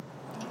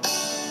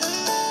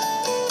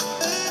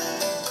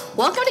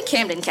Welcome to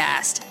Camden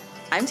Cast.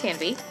 I'm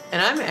Tanvi. And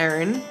I'm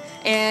Erin.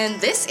 And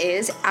this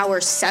is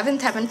our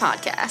Seventh Heaven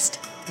podcast.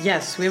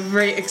 Yes, we have a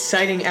very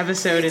exciting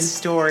episode in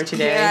store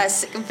today.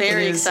 Yes,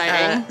 very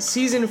exciting.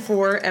 Season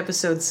 4,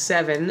 Episode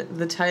 7.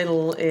 The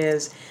title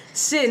is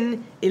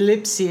Sin,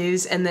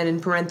 ellipses, and then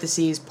in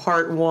parentheses,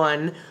 Part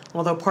 1.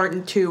 Although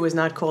Part 2 is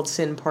not called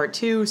Sin Part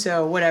 2,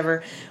 so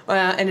whatever.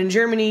 And in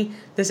Germany,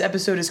 this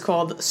episode is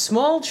called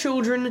Small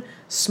Children,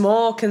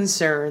 Small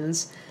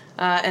Concerns.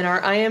 And our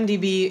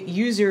IMDb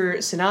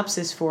user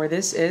synopsis for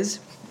this is...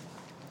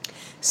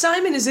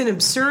 Simon is in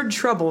absurd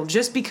trouble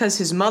just because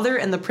his mother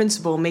and the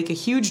principal make a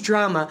huge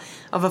drama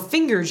of a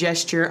finger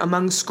gesture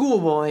among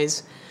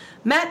schoolboys.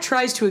 Matt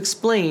tries to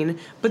explain,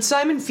 but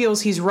Simon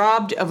feels he's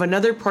robbed of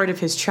another part of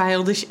his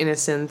childish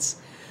innocence.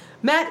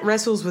 Matt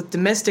wrestles with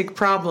domestic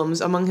problems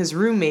among his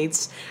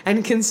roommates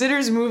and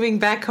considers moving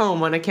back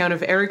home on account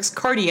of Eric's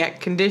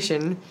cardiac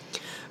condition.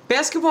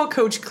 Basketball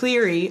coach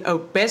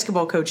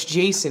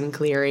Jason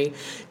Cleary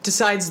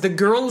decides the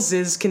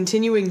girls'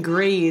 continuing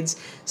grades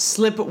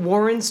slip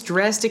warrants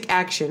drastic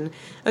action,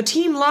 a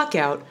team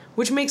lockout,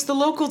 which makes the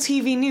local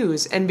TV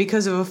news, and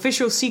because of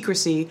official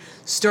secrecy,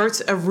 starts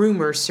a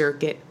rumor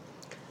circuit.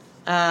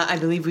 I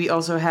believe we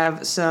also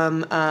have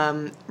some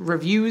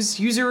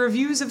user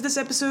reviews of this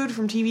episode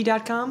from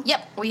TV.com.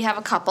 Yep, we have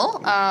a couple.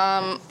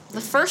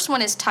 The first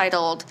one is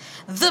titled,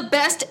 The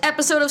Best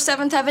Episode of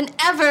Seventh Heaven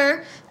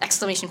Ever!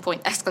 Exclamation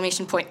point,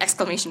 exclamation point,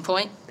 exclamation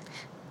point.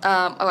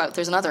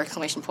 There's another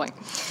exclamation point.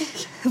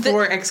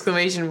 4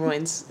 exclamation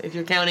points, if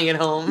you're counting at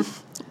home.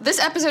 This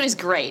episode is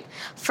great.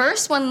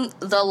 First, when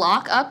the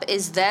lockup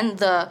is then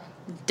the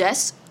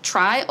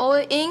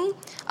destroying.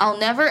 I'll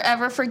never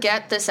ever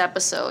forget this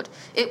episode.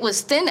 It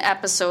was thin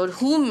episode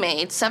who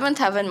made Seventh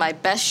Heaven my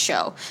best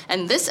show,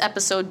 and this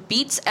episode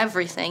beats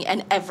everything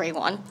and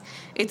everyone.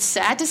 It's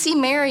sad to see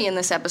Mary in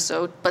this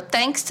episode, but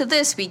thanks to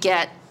this we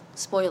get,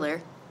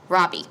 spoiler,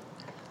 Robbie.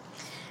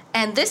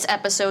 And this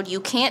episode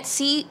you can't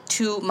see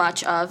too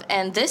much of,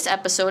 and this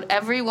episode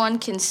everyone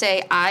can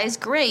say I's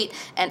great,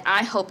 and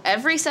I hope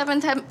every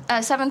Seventh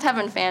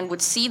Heaven fan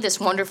would see this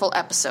wonderful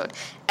episode.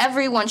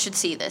 Everyone should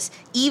see this.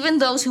 Even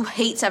those who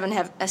hate Seventh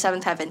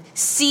Heaven,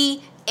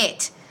 see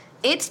it.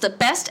 It's the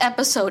best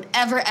episode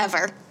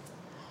ever.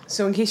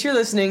 So in case you're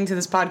listening to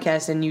this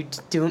podcast and you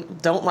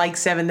don't like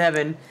Seventh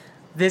Heaven,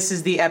 this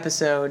is the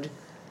episode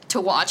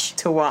to watch.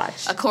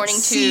 According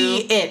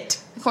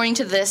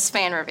to this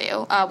fan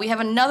review. We have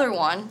another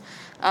one,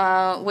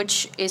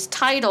 which is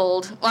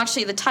titled... Well,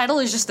 actually, the title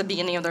is just the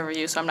beginning of the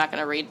review, so I'm not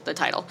going to read the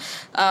title.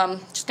 Just going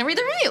to read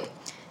the review.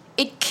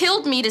 It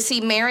killed me to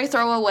see Mary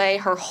throw away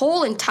her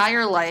whole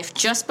entire life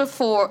just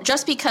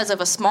because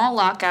of a small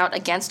lockout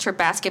against her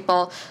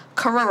basketball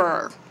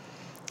career.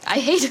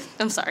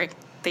 I'm sorry.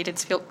 They did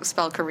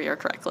spell career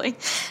correctly.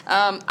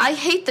 I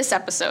hate this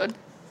episode.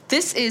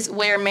 This is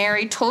where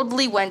Mary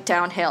totally went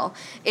downhill.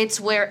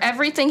 It's where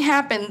everything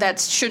happened that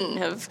shouldn't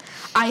have.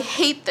 I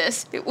hate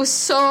this. It was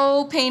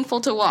so painful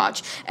to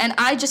watch, and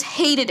I just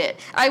hated it.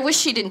 I wish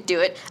she didn't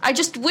do it. I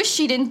just wish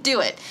she didn't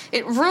do it.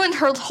 It ruined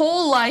her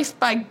whole life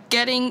by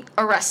getting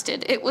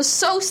arrested. It was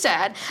so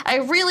sad. I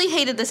really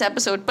hated this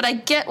episode, but I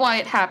get why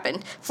it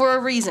happened, for a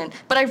reason.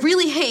 But I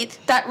really hate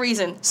that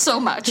reason so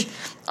much.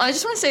 I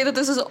just want to say that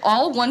this is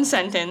all one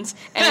sentence,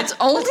 and it's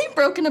only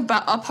broken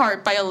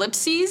apart by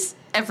ellipses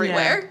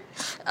everywhere.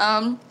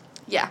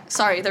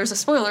 Sorry, there's a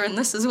spoiler in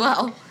this as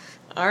well.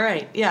 All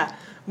right, yeah.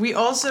 We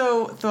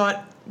also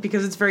thought,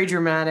 because it's very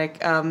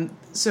dramatic,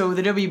 so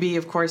the WB,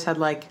 of course, had,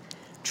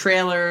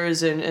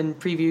 trailers and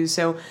previews,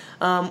 so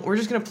we're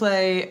just going to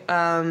play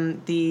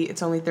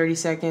it's only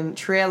 30-second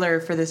trailer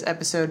for this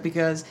episode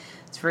because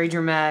it's very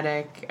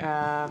dramatic.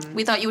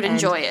 We thought you would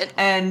enjoy it.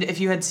 And if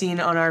you had seen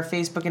on our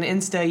Facebook and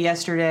Insta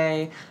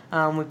yesterday,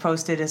 we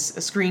posted a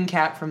screen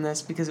cap from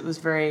this because it was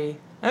dramatic.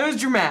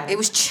 It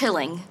was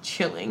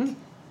chilling.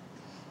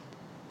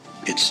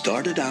 It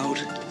started out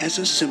as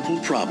a simple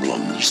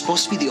problem. You're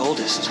supposed to be the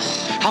oldest.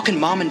 How can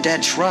mom and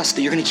dad trust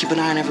that you're going to keep an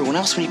eye on everyone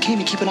else when you can't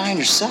even keep an eye on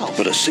yourself?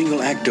 But a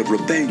single act of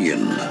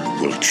rebellion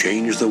will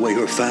change the way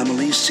her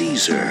family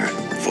sees her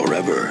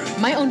forever.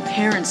 My own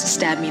parents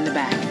stabbed me in the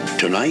back.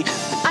 Tonight,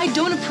 I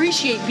don't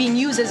appreciate being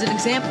used as an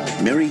example.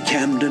 Mary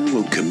Camden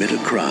will commit a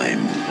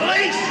crime.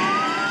 Police!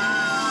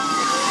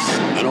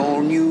 An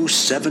all-new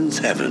Seventh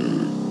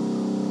Heaven.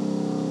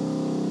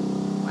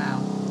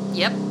 Wow.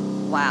 Yep.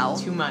 Wow.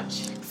 Too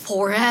much.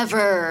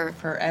 Forever.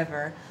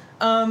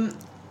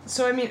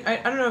 So, I mean, I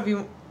don't know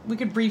if we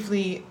could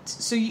briefly...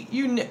 So,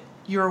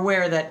 you're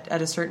aware that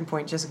at a certain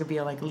point Jessica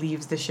Biel,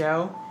 leaves the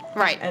show?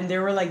 Right. And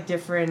there were,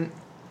 different,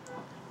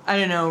 I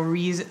don't know,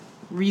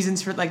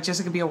 reasons for,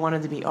 Jessica Biel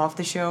wanted to be off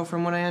the show,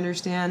 from what I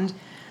understand.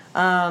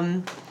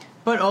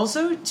 But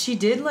also, she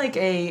did,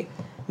 a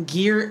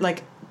gear,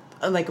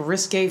 a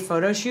risque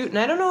photo shoot, and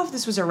I don't know if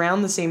this was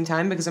around the same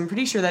time, because I'm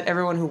pretty sure that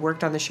everyone who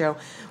worked on the show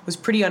was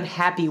pretty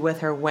unhappy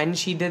with her when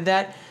she did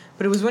that,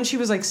 but it was when she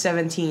was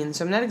 17,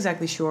 so I'm not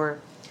exactly sure.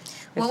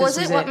 What was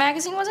it? What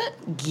magazine was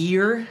it?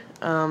 Gear.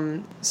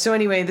 So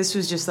anyway, this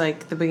was just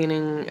the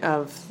beginning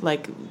of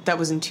that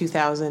was in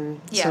 2000,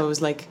 yeah. So it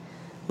was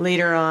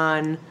later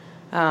on.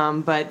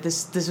 But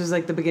this was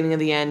like the beginning of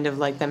the end of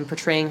like them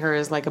portraying her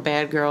as like a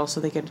bad girl so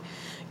they could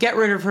get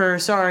rid of her.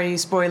 Sorry,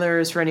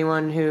 spoilers for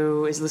anyone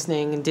who is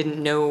listening and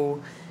didn't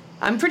know.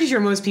 I'm pretty sure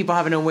most people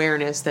have an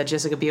awareness that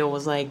Jessica Biel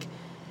was like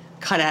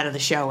cut out of the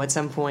show at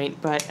some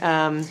point. But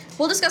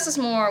we'll discuss this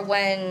more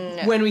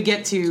when we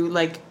get to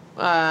like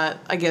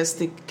I guess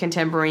the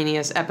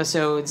contemporaneous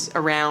episodes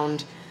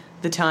around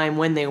the time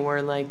when they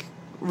were like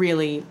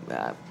really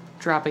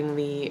dropping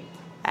the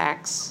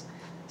axe.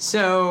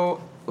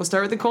 So we'll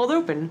start with the cold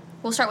open.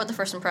 We'll start with the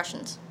first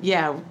impressions.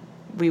 Yeah,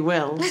 we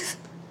will.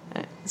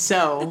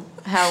 So,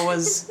 how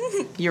was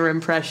your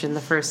impression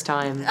the first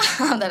time?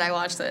 That I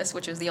watched this,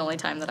 which is the only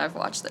time that I've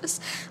watched this.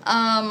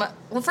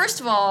 Well, first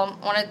of all,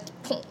 I want to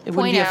point out... It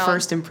wouldn't be a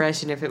first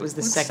impression if it was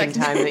the second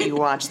time that you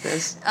watched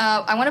this.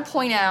 I want to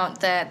point out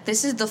that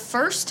this is the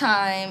first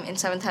time in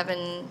Seventh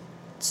Heaven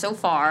so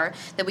far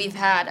that we've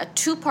had a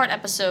 2-part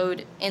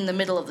episode in the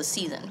middle of the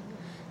season.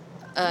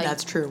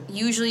 That's true.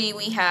 Usually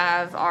we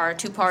have our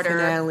 2-parter...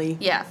 Finale.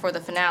 Yeah, for the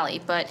finale,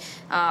 but...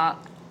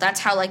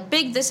 that's how like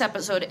big this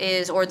episode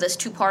is, or this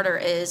 2-parter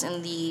is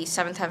in the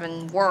Seventh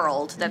Heaven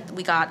world, that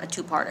we got a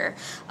 2-parter.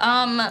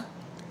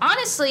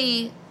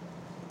 Honestly,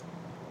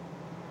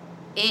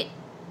 it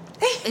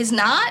is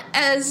not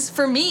as,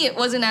 for me, it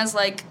wasn't as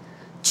like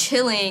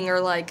chilling or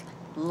like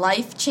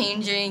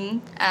life-changing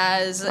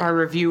as... Our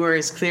reviewer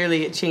is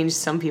clearly, it changed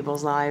some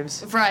people's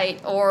lives. Right,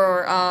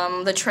 or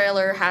the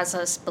trailer has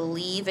us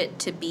believe it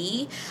to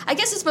be. I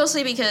guess it's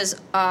mostly because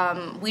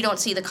we don't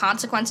see the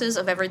consequences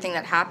of everything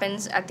that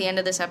happens at the end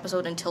of this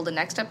episode until the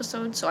next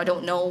episode, so I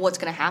don't know what's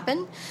going to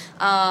happen.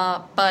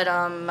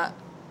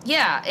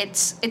 Yeah,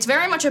 it's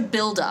very much a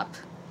build-up.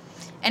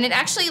 And it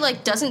actually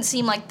like doesn't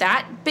seem like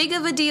that big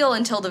of a deal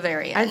until the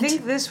very end. I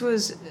think this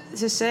was,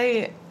 to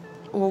say...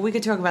 Well, we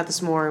could talk about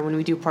this more when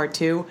we do part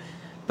 2.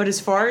 But as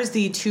far as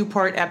the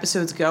 2-part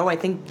episodes go, I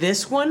think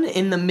this one,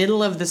 in the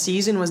middle of the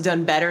season, was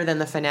done better than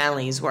the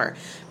finales were.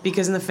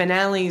 Because in the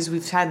finales,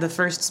 we've had the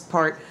first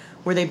part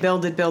where they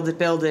build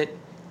it,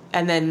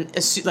 and then,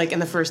 like, in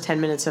the first 10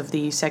 minutes of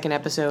the second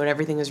episode,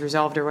 everything is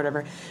resolved or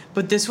whatever.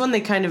 But this one,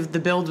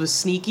 the build was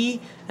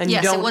sneaky. And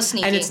yes, you don't, it was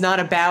sneaky. And it's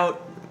not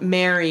about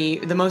Mary.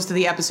 The most of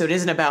the episode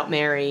isn't about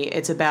Mary.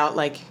 It's about,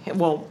 like,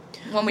 well,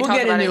 when we'll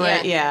get into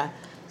it, yeah.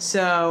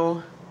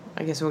 So...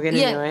 I guess we'll get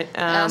into it.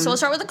 So we'll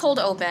start with the cold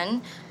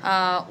open,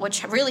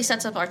 which really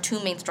sets up our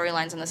 2 main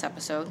storylines in this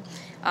episode.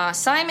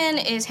 Simon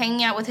is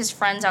hanging out with his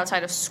friends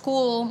outside of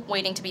school,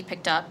 waiting to be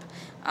picked up.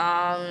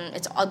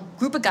 It's a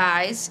group of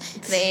guys.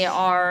 They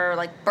are,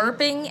 like,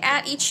 burping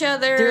at each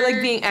other.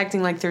 They're, like,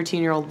 acting like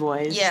 13-year-old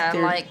boys. Yeah,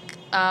 like,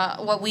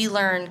 what we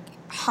learned,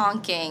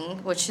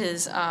 honking, which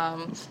is...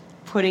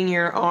 putting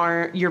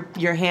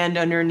your hand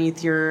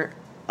underneath your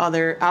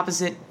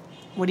opposite...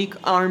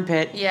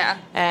 armpit. Yeah.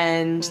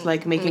 And,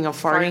 like, making a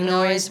farting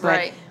noise. But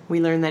right.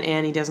 we learned that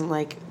Annie doesn't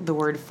like the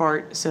word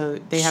fart, so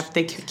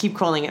they keep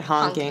calling it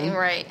honking.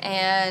 Right.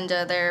 And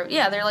they're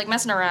like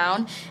messing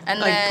around.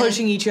 And like then,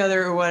 pushing each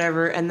other or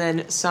whatever, and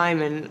then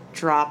Simon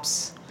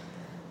drops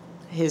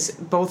his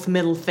both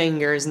middle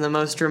fingers in the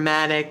most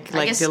dramatic,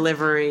 like,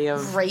 delivery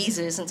of...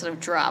 raises instead of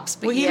drops.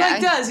 But well, he,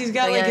 does. He's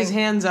got, his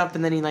hands up,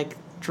 and then he, like,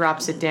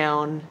 drops it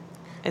down.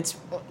 It's...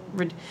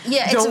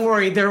 Don't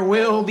worry, there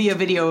will be a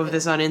video of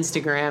this on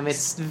Instagram.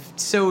 It's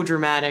so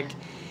dramatic.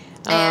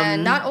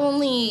 And not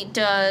only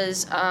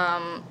does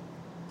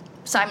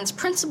Simon's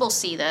principal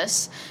see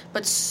this,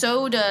 but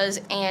so does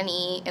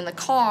Annie in the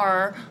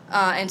car,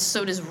 and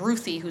so does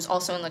Ruthie, who's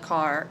also in the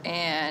car.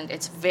 And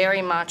it's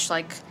very much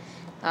like...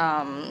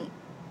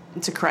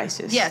 it's a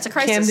crisis. Yeah, it's a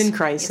crisis. Camden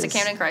crisis. It's a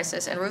Camden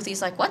crisis. And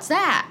Ruthie's like, what's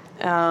that?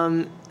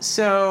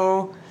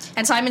 So...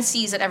 And Simon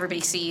sees that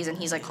everybody sees, and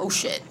he's like, oh,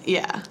 shit.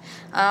 Yeah.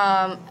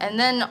 And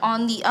then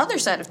on the other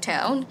side of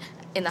town,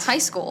 in the high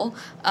school,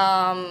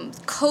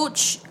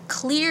 Coach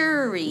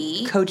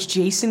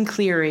Jason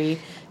Cleary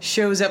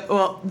shows up.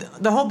 Well,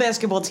 the whole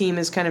basketball team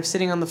is kind of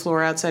sitting on the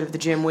floor outside of the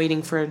gym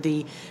waiting for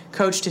the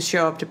coach to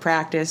show up to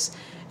practice.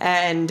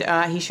 And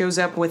he shows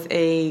up with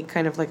a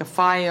kind of like a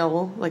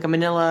file, like a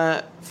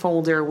manila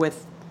folder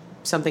with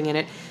something in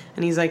it.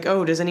 And he's like,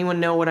 oh, does anyone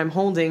know what I'm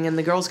holding? And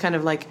the girls kind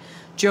of like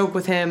joke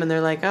with him, and they're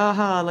like,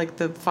 aha, like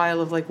the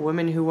file of like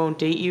women who won't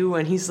date you.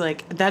 And he's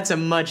like, that's a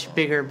much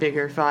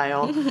bigger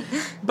file.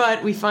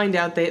 But we find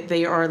out that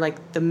they are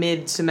like the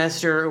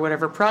mid-semester or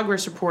whatever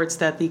progress reports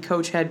that the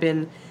coach had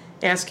been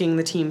asking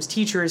the team's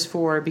teachers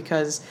for,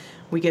 because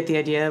we get the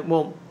idea,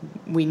 well,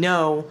 we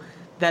know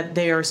that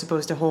they are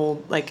supposed to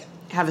hold, like,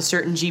 have a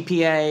certain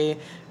GPA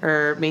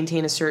or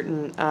maintain a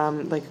certain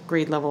like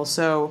grade level.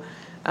 So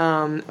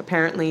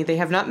apparently they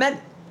have not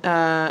met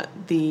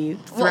the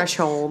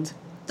threshold.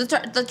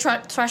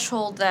 The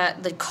threshold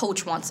that the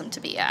coach wants them to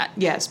be at.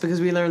 Yes, because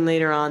we learn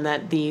later on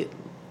that the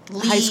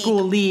high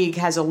school league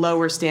has a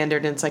lower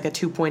standard, and it's like a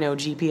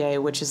 2.0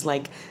 GPA, which is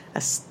like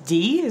a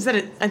D? I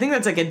think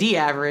that's like a D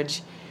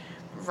average.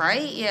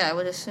 Right? Yeah, I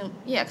would assume.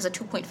 Yeah, because a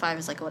 2.5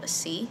 is like, what, a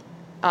C?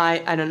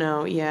 I don't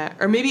know, yeah.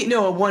 Or maybe,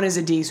 no, a 1 is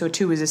a D, so a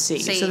 2 is a C.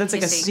 So that's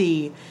like a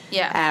C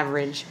yeah.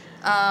 average.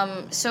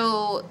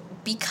 So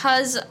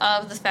because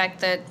of the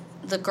fact that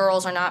the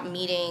girls are not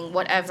meeting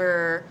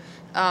whatever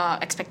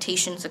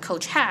expectations the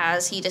coach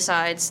has, he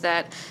decides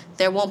that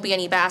there won't be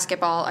any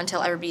basketball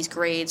until everybody's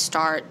grades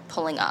start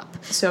pulling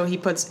up. So he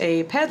puts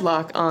a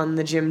padlock on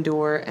the gym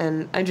door,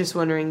 and I'm just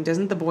wondering,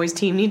 doesn't the boys'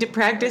 team need to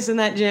practice in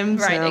that gym?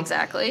 Right,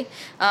 exactly.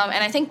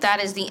 And I think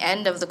that is the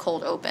end of the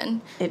cold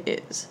open. It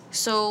is.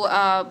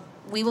 So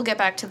we will get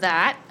back to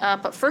that,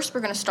 but first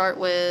we're going to start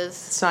with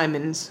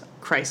Simon's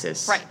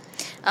crisis.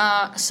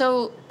 Right.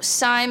 So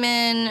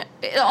Simon,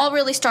 it all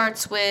really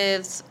starts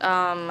with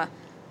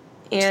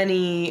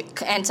Annie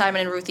and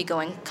Simon and Ruthie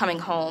coming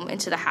home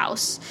into the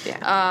house.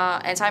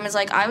 Yeah. And Simon's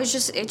like,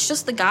 it's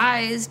just the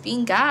guys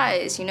being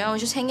guys,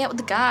 just hanging out with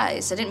the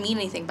guys. I didn't mean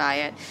anything by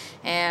it.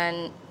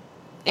 And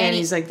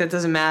Annie's like, that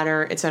doesn't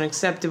matter. It's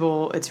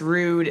unacceptable. It's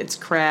rude. It's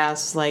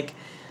crass. Like,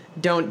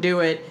 don't do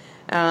it.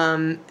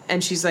 And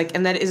she's like,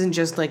 and that isn't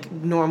just like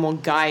normal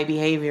guy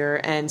behavior.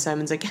 And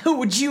Simon's like, how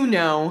would you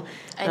know?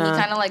 And he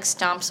kind of like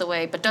stomps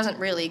away, but doesn't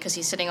really, because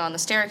he's sitting on the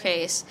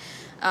staircase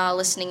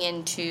listening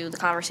into the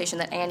conversation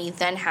that Annie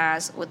then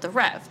has with the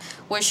Rev,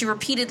 where she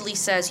repeatedly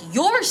says,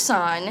 your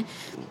son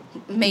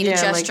made a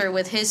gesture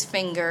with his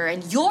finger,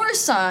 and your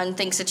son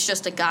thinks it's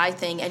just a guy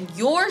thing, and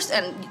yours,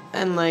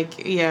 and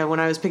like, yeah, when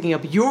I was picking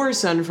up your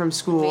son from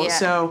school. Yeah.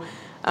 So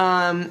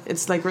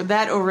it's like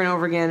that over and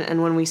over again,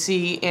 and when we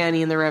see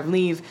Annie and the Rev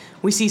leave,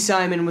 we see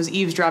Simon was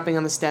eavesdropping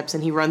on the steps,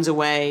 and he runs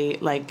away,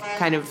 like,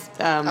 kind of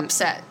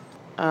upset.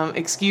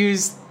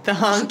 Excuse the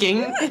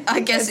honking. I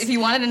guess if you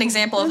wanted an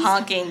example of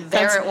honking,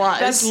 there it was.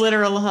 That's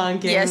literal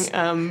honking. Yes.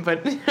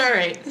 But all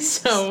right,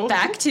 so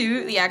back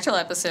to the actual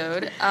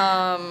episode.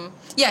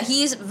 Yeah,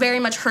 he's very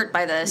much hurt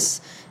by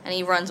this, and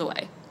he runs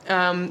away.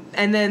 And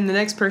then the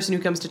next person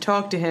who comes to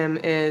talk to him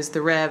is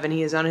the Rev, and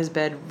he is on his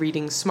bed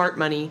reading Smart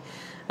Money,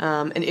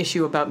 an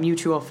issue about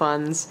mutual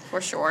funds.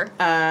 For sure.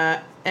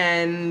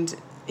 And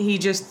he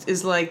just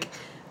is like,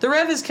 the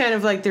Rev is kind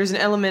of like, there's an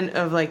element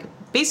of like,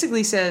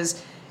 basically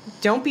says,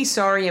 don't be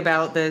sorry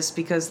about this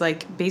because,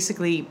 like,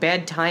 basically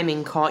bad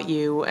timing caught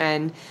you,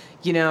 and,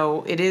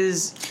 it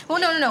is...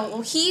 Well, no.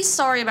 Well, he's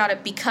sorry about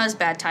it because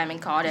bad timing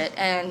caught it,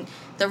 and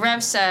the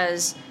Rev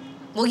says,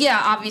 well, yeah,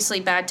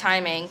 obviously bad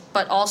timing,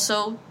 but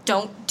also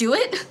don't do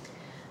it.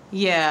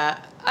 Yeah.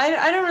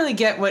 I don't really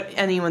get what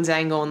anyone's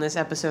angle in this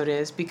episode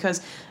is,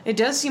 because it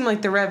does seem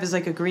like the Rev is,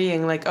 like,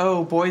 agreeing, like,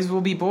 oh, boys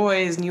will be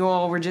boys, and you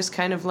all were just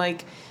kind of,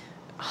 like,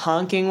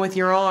 honking with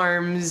your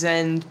arms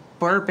and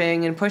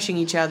burping and pushing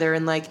each other,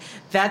 and like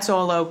that's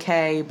all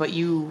okay, but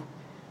you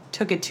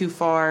took it too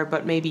far,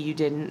 but maybe you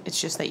didn't. It's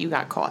just that you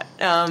got caught.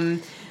 Yeah,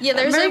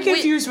 there's I'm very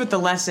confused what the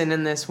lesson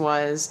in this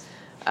was,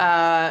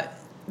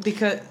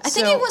 because I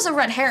think it was a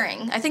red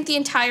herring. I think the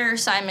entire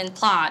Simon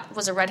plot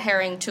was a red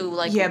herring to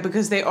like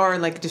because they are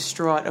like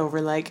distraught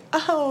over like,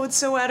 oh, it's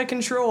so out of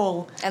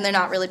control, and they're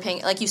not really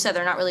paying, like you said,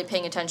 they're not really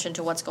paying attention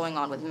to what's going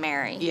on with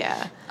Mary.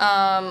 Yeah.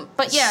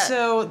 But yeah.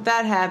 So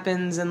that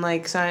happens, and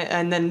like,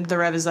 and then the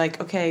Rev is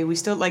like, okay, we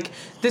still like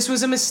this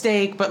was a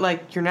mistake, but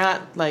like you're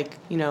not like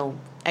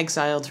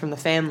exiled from the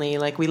family.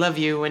 Like we love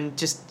you, and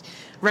just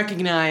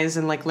recognize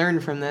and like learn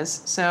from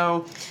this.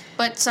 So.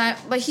 But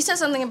he says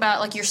something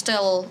about like you're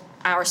still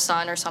our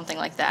son or something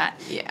like that.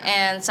 Yeah.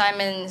 And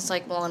Simon's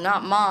like, well, I'm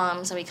not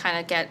mom, so we kind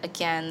of get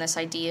again this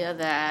idea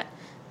that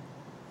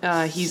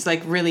he's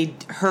like really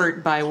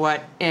hurt by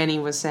what Annie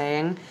was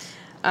saying.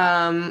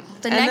 The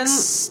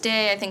next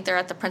day, I think they're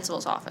at the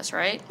principal's office,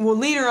 right? Well,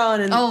 later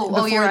on, and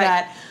before you're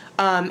right.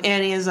 that,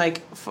 Annie is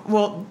like,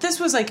 well, this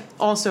was like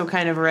also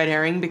kind of a red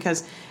herring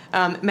because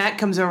Matt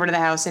comes over to the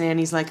house and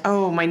Annie's like,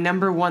 oh, my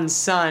number one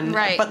son.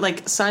 Right. But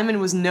like Simon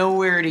was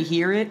nowhere to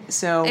hear it,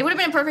 so it would have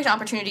been a perfect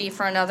opportunity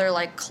for another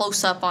like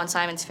close up on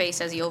Simon's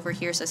face as he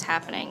overhears this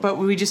happening. But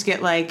we just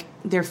get like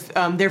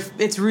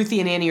it's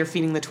Ruthie and Annie are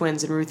feeding the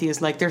twins, and Ruthie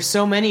is like, there's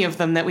so many of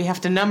them that we have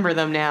to number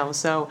them now.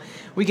 So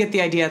we get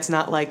the idea it's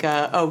not like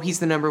he's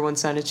the number one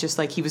son. It's just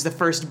like he was the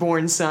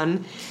firstborn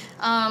son.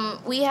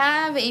 We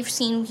have a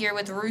scene here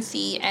with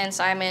Ruthie and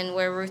Simon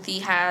where Ruthie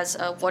has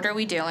a "What are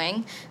we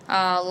doing?"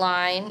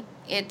 line.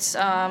 It's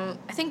I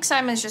think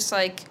Simon's just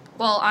like,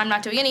 well, I'm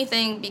not doing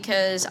anything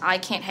because I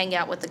can't hang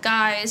out with the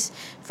guys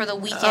for the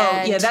weekend.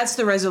 Oh, yeah, that's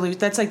the resolution.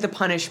 That's like the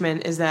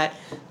punishment is that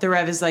the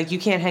Rev is like, you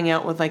can't hang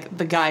out with like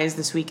the guys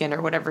this weekend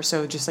or whatever,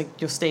 so just like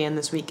you'll stay in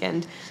this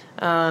weekend.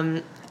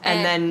 And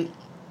then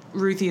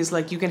Ruthie is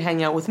like, you can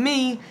hang out with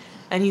me.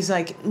 And he's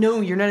like,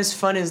 no, you're not as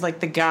fun as like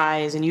the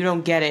guys, and you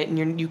don't get it,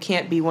 and you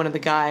can't be one of the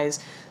guys.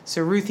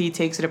 So Ruthie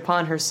takes it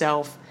upon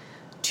herself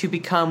to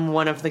become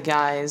one of the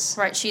guys.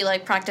 Right, she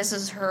like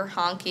practices her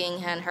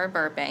honking and her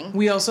burping.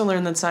 We also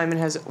learn that Simon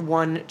has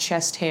one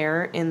chest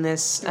hair in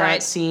this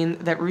scene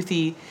that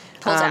Ruthie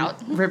pulls out,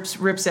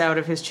 rips out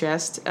of his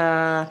chest.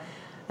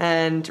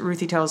 And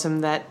Ruthie tells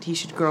him that he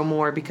should grow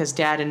more because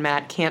Dad and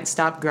Matt can't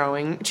stop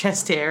growing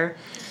chest hair.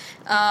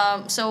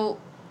 So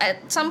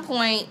at some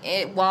point,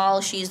 while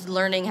she's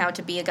learning how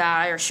to be a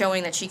guy or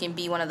showing that she can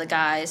be one of the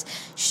guys,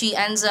 she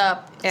ends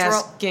up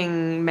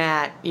asking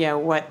Matt,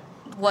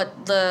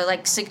 what the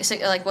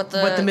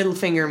what the middle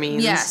finger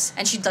means. Yes,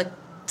 and she like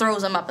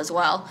throws him up as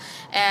well.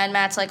 And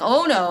Matt's like,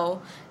 oh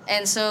no.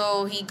 And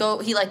so he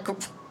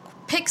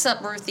picks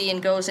up Ruthie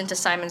and goes into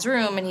Simon's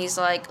room, and he's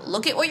like,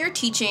 look at what you're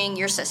teaching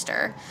your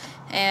sister.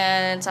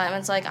 And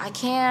Simon's like, I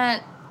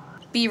can't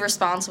be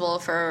responsible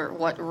for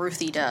what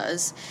Ruthie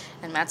does.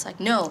 And Matt's like,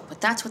 no,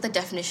 but that's what the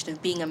definition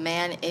of being a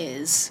man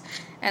is.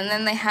 And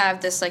then they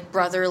have this, like,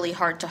 brotherly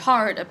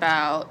heart-to-heart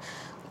about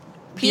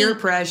peer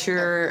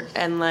pressure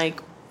and,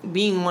 like,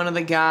 being one of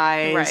the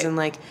guys. Right. And,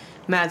 like,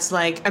 Matt's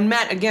like, and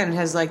Matt, again,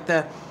 has, like,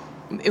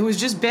 it was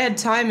just bad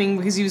timing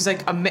because he was,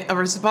 like, a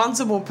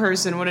responsible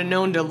person would have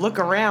known to look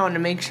around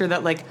and make sure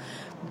that, like,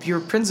 your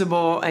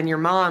principal and your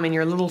mom and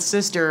your little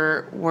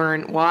sister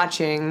weren't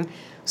watching.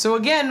 So,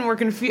 again,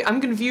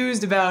 I'm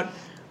confused about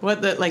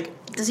what the, like...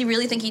 Does he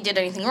really think he did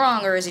anything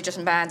wrong, or is he just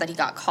mad that he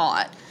got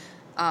caught?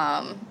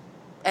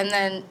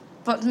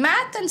 But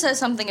Matt then says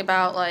something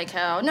about, like,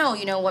 how, no,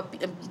 you know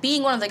what,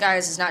 being one of the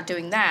guys is not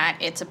doing that.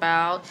 It's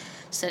about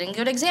setting a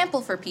good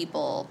example for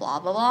people, blah,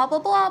 blah, blah, blah,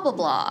 blah, blah,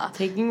 blah.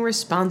 Taking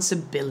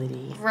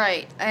responsibility.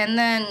 Right, and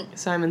then...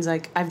 Simon's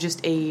like, I've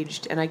just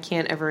aged, and I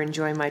can't ever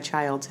enjoy my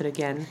childhood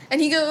again.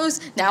 And he goes,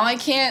 now I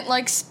can't,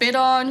 like, spit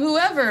on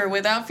whoever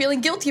without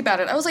feeling guilty about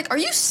it. I was like, are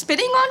you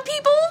spitting on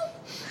people?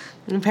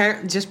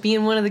 Just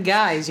being one of the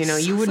guys, you know,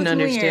 you wouldn't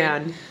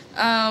understand.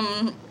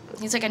 Weird.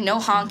 He's like, a no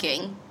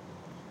honking.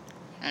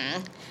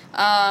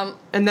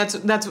 And that's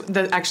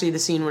actually the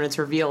scene when it's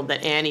revealed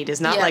that Annie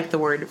does not like the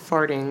word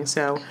farting,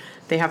 so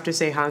they have to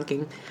say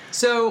honking.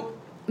 So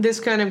this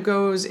kind of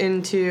goes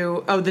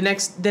into the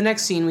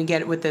next scene we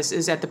get with this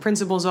is at the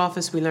principal's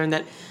office. We learn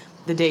that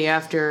the day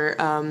after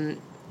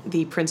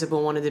the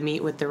principal wanted to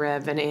meet with the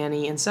Rev and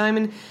Annie and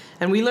Simon,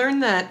 and we learn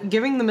that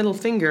giving the middle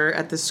finger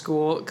at the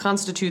school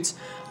constitutes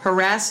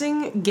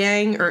harassing,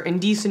 gang, or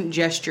indecent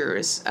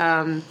gestures.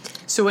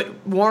 So it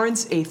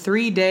warrants a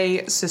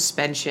 3-day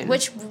suspension.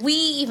 Which we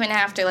even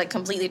have to, like,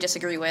 completely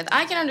disagree with.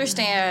 I can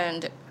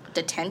understand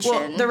detention.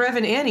 Well, the Rev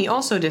and Annie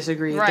also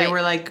disagreed. Right. They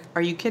were like,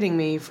 are you kidding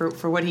me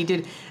for what he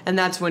did? And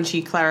that's when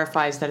she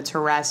clarifies that it's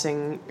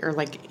harassing or,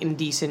 like,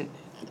 indecent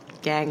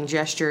gang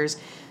gestures.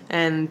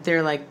 And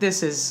they're like,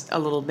 this is a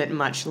little bit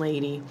much,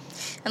 lady.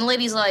 And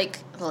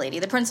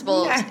the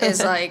principal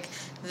is like,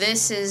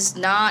 this is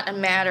not a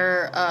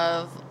matter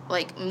of,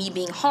 like, me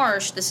being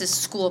harsh, this is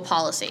school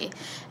policy.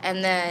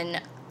 And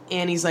then...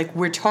 Annie's like,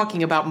 we're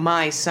talking about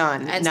my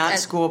son, not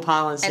school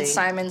policy. And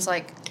Simon's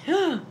like...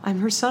 I'm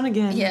her son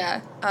again.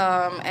 Yeah.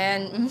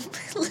 And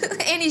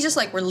Annie's just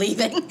like, we're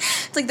leaving.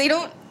 It's like, they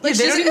don't... Like,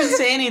 they don't even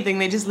say anything,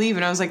 they just leave.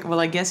 And I was like, well,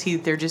 I guess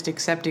they're just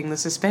accepting the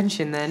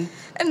suspension then.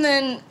 And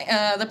then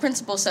the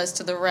principal says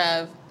to the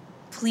Rev,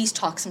 please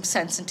talk some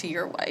sense into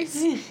your wife.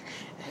 And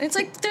it's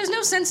like, there's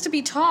no sense to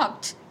be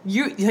talked.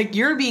 You're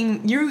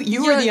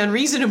the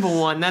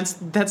unreasonable one. That's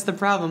the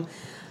problem.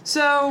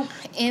 So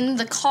in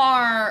the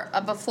car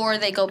before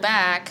they go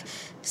back,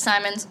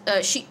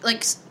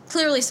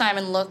 clearly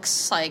Simon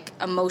looks like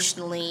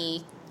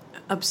emotionally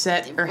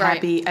upset or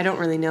happy. I don't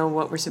really know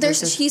what we're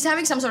supposed to... He's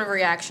having some sort of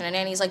reaction, and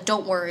Annie's like,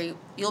 don't worry,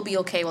 you'll be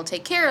okay, we'll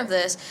take care of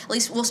this. At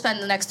least we'll spend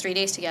the next 3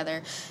 days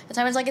together. And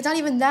Simon's like, it's not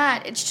even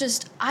that, it's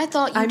just, I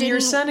thought you I'm your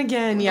son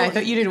again. Yeah, I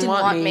thought you didn't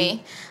want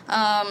me.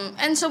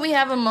 And so we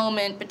have a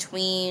moment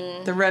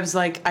between... The Rev's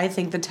like, I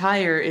think the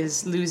tire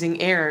is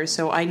losing air,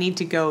 so I need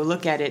to go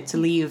look at it to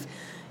leave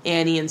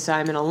Annie and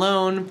Simon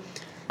alone.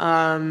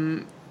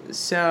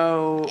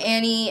 So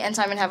Annie and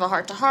Simon have a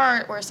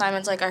heart-to-heart where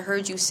Simon's like, I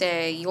heard you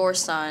say your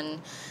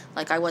son,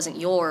 like I wasn't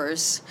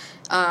yours.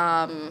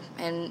 And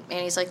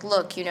Annie's like,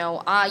 look, you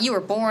know, you were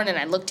born and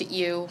I looked at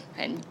you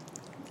and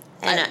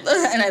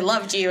I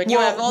loved you. And you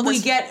have all this...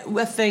 We get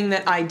a thing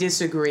that I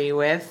disagree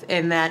with,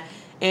 in that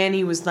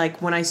Annie was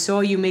like, when I saw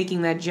you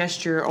making that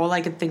gesture, all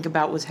I could think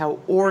about was how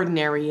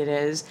ordinary it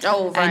is.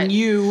 Oh, right. And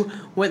you,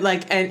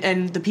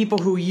 and the people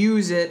who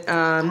use it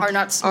are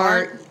not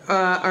smart.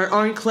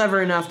 Aren't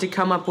clever enough to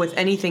come up with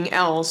anything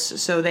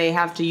else, so they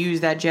have to use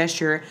that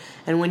gesture.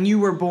 And when you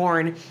were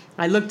born,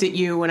 I looked at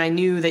you and I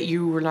knew that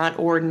you were not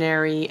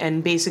ordinary,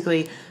 and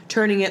basically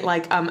turning it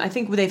like, I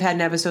think they've had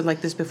an episode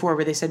like this before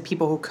where they said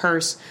people who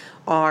curse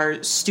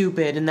are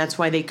stupid, and that's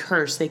why they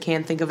curse. They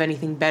can't think of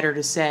anything better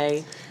to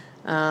say.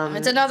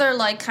 It's another,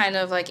 like, kind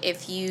of like,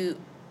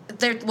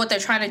 what they're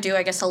trying to do,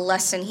 I guess a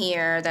lesson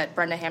here that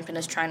Brenda Hampton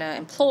is trying to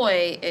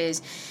employ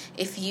is,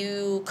 if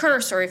you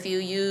curse or if you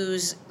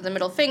use the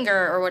middle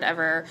finger or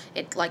whatever,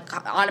 it, like,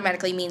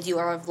 automatically means you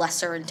are of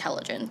lesser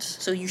intelligence.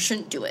 So you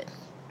shouldn't do it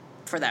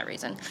for that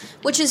reason.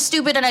 Which is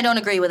stupid, and I don't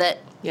agree with it.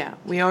 Yeah,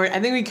 I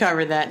think we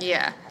covered that.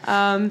 Yeah.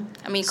 I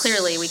mean,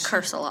 clearly we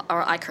curse a lot,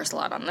 or I curse a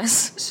lot on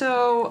this.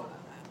 So,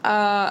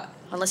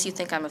 unless you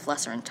think I'm of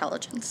lesser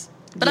intelligence.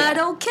 But yeah. I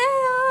don't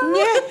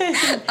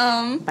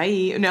care.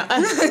 Bye. No,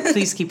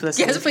 please keep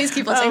listening. Yes, please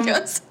keep listening to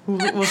us.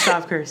 We'll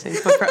stop cursing,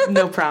 but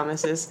no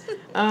promises.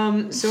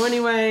 So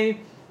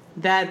anyway,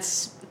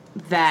 that's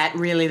that.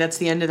 Really, that's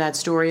the end of that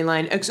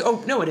storyline.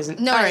 Oh no, it isn't.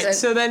 No, all it right. isn't.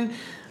 So then,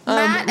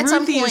 Matt, at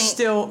some point,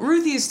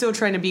 Ruthie is still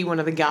trying to be one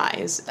of the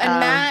guys. And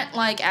Matt,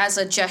 like, as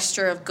a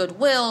gesture of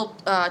goodwill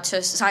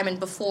to Simon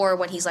before,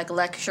 when he's, like,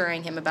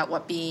 lecturing him about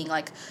what being,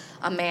 like,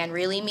 a man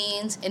really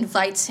means,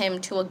 invites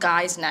him to a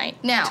guy's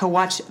night. Now, To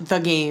watch the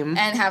game.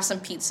 and have some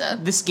pizza.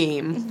 This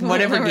game.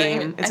 Whatever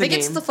game. It's I think a game.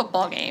 it's the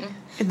football game.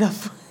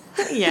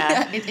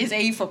 Yeah. It is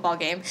a football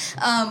game.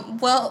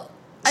 Well,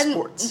 and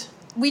Sports.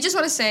 we just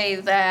want to say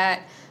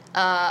that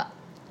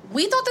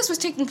we thought this was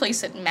taking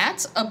place at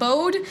Matt's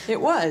abode.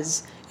 It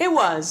was.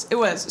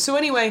 So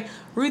anyway,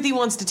 Ruthie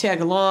wants to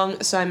tag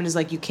along. Simon is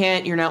like, you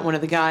can't. You're not one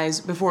of the guys.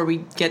 Before we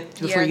get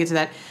to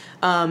that,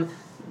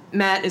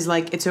 Matt is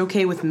like, it's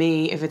okay with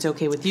me if it's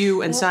okay with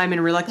you. And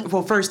Simon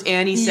well, first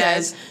Annie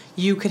says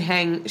you could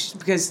hang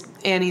because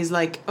Annie's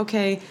like,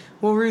 okay,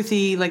 well,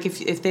 Ruthie, like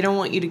if they don't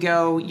want you to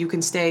go, you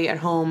can stay at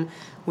home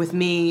with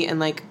me and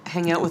like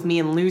hang out with me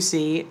and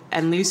Lucy.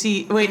 And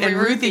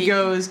Ruthie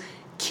goes,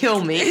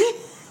 kill me.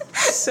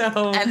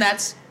 So And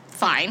that's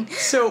fine.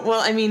 So,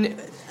 well, I mean,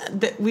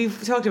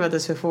 we've talked about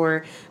this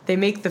before. They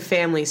make the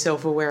family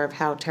self-aware of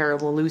how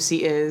terrible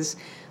Lucy is.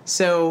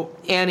 So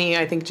Annie,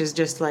 I think,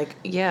 just like,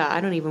 yeah,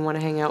 I don't even want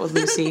to hang out with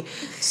Lucy.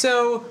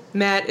 So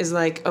Matt is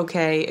like,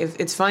 okay, if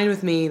it's fine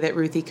with me that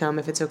Ruthie come,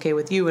 if it's okay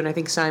with you. And I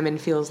think Simon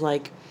feels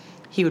like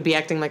he would be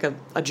acting like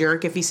a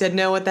jerk if he said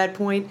no at that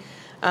point.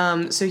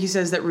 So he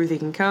says that Ruthie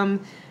can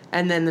come.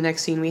 And then the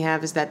next scene we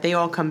have is that they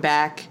all come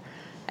back.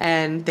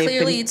 And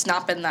Clearly, it's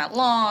not been that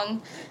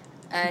long.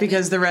 And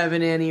because the Rev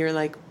and Annie are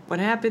like, what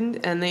happened?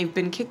 And they've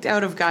been kicked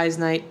out of guys'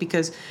 night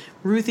because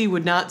Ruthie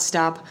would not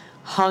stop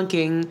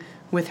honking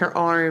with her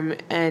arm.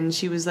 And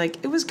she was like,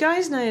 it was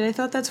guys' night. I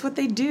thought that's what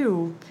they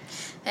do.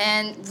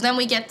 And then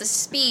we get the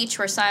speech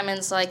where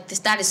Simon's like,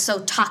 that is so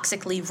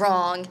toxically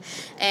wrong.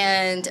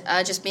 And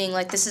just being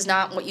like, this is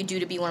not what you do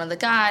to be one of the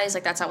guys.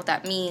 Like, that's not what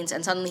that means.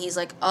 And suddenly he's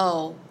like,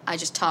 oh, I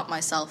just taught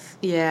myself.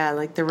 Yeah,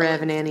 like the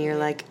Rev and Annie are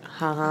like,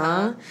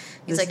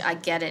 He's like, I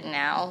get it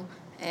now.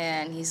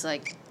 And he's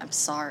like, I'm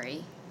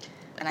sorry.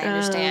 And I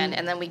understand.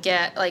 And then we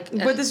get, like...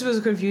 But this was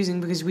confusing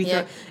because we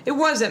thought... It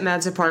was at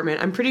Matt's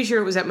apartment. I'm pretty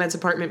sure it was at Matt's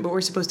apartment, but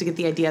we're supposed to get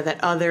the idea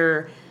that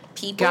other...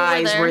 people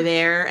guys were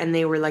there and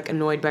they were like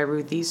annoyed by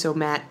Ruthie, so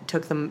Matt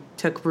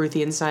took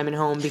Ruthie and Simon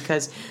home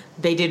because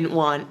they didn't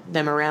want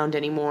them around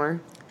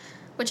anymore.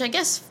 Which I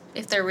guess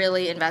if they're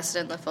really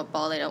invested in the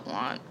football, they don't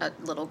want a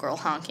little girl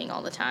honking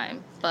all the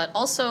time. But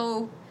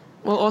also...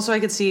 Well, also I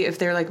could see if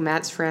they're like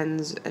Matt's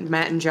friends,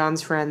 Matt and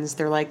John's friends,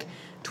 they're like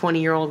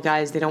 20-year-old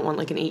guys, they don't want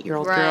like an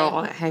 8-year-old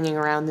girl hanging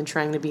around and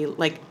trying to be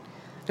like...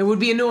 It would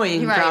be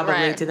annoying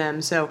probably to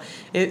them, so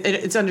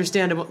it's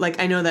understandable. Like,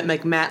 I know that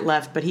like Matt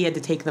left, but he had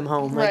to take them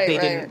home. Like, they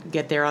didn't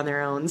get there on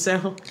their own,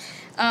 so...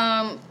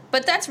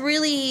 But that's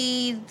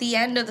really the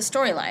end of the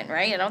storyline,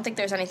 right? I don't think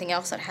there's anything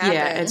else that happened.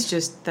 Yeah, that's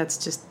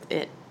just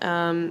it.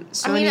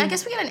 I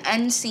guess we got an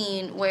end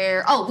scene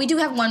where... Oh, we do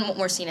have one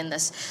more scene in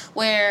this,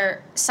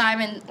 where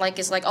Simon, like,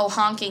 is like, oh,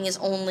 honking is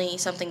only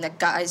something that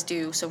guys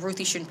do, so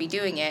Ruthie shouldn't be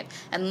doing it.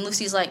 And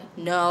Lucy's like,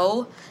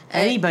 no.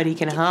 And, anybody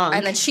can honk.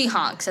 And then she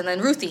honks, and then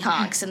Ruthie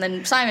honks, and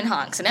then Simon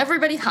honks, and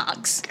everybody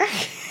honks.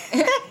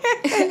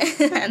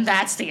 And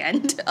that's the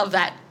end of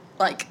that,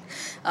 like,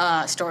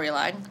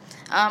 storyline.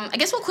 I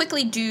guess we'll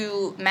quickly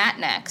do Matt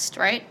next,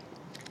 right?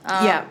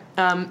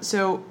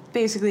 So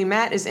basically,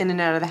 Matt is in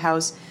and out of the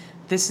house.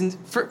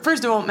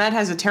 First of all, Matt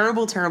has a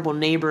terrible, terrible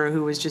neighbor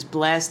who is just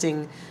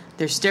blasting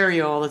their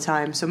stereo all the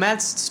time. So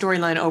Matt's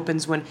storyline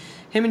opens when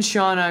him and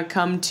Shauna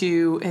come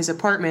to his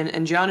apartment,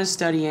 and John is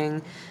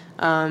studying.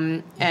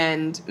 And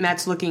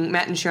Matt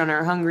and Shauna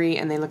are hungry,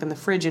 and they look in the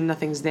fridge, and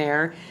nothing's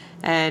there.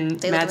 And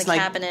they Matt's look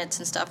in the like, cabinets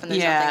and stuff, and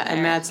there's nothing there.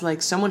 and Matt's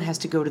like, someone has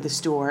to go to the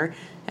store.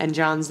 And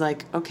John's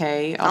like,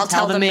 okay, I'll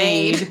tell the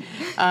maid.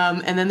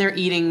 And then they're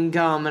eating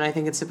gum, and I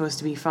think it's supposed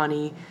to be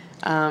funny.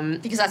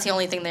 Because that's the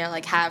only thing they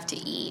like have to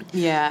eat.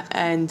 Yeah,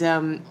 and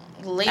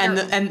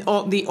later,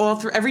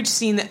 every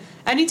scene that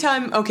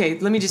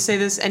let me just say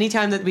this: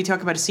 anytime that we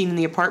talk about a scene in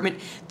the apartment,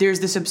 there's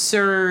this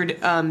absurd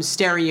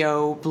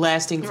stereo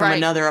blasting from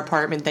another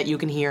apartment that you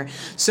can hear.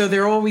 So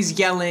they're always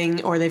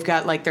yelling, or they've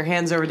got like their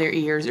hands over their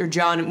ears. Or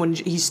John, when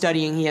he's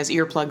studying, he has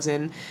earplugs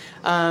in.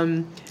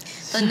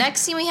 The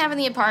next scene we have in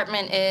the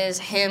apartment is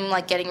him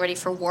like getting ready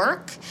for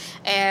work,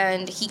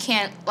 and he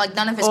can't like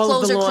none of his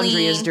clothes are clean. All of the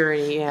laundry is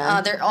dirty.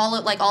 Yeah, they're all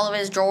of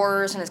his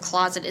drawers and his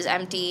closet is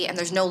empty, and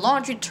there's no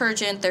laundry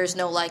detergent. There's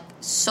no like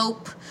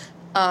soap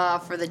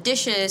for the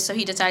dishes, so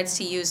he decides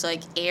to use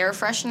like air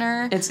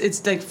freshener.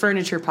 It's like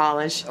furniture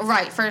polish.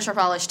 Right, furniture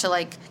polish to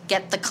like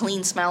get the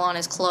clean smell on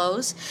his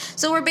clothes.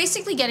 So we're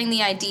basically getting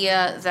the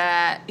idea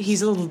that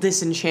he's a little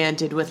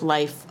disenchanted with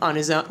life on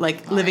his own,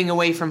 like living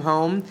away from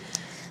home.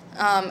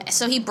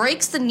 So he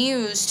breaks the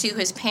news to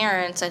his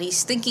parents that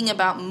he's thinking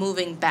about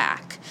moving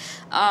back.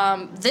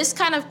 This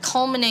kind of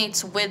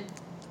culminates with,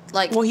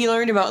 like... Well, he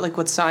learned about, like,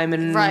 what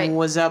Simon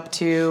was up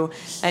to,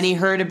 and he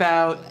heard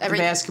about the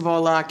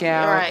basketball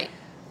lockout. Right.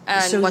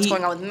 And so what's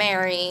going on with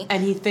Mary.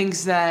 And he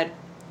thinks that...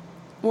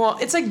 Well,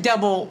 it's like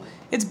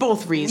it's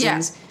both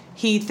reasons. Yeah.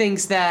 He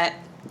thinks that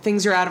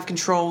things are out of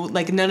control.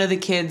 Like, none of the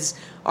kids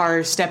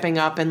are stepping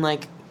up and,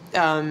 like,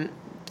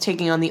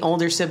 taking on the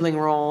older sibling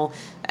role.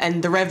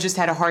 And the Rev just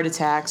had a heart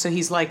attack, so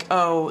he's like,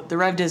 oh, the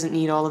Rev doesn't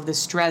need all of this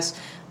stress.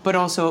 but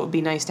also it would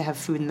be nice to have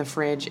food in the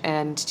fridge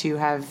and to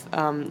have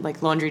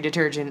like laundry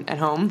detergent at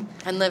home.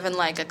 And live in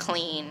like a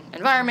clean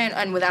environment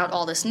and without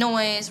all this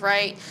noise,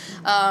 right?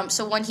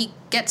 So when he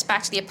gets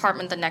back to the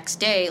apartment the next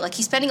day, like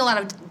he's spending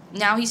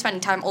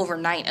time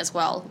overnight as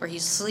well, where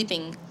he's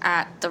sleeping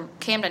at the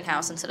Camden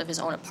house instead of his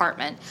own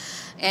apartment.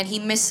 And he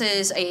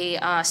misses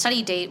a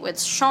study date with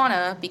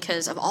Shauna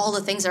because of all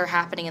the things that are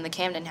happening in the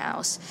Camden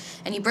house.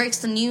 And he breaks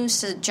the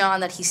news to John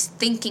that he's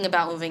thinking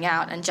about moving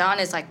out. And John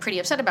is like pretty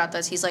upset about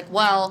this. He's like,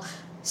 well,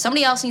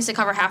 somebody else needs to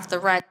cover half the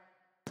rent.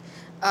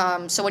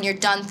 So when you're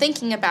done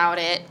thinking about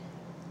it,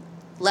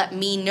 let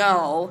me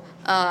know,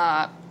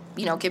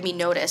 give me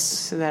notice.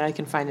 So that I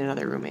can find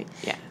another roommate,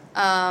 yeah.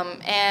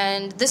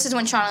 And this is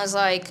when Shauna's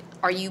like,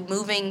 are you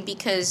moving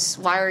because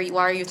why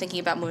are you thinking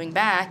about moving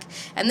back?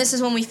 And this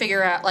is when we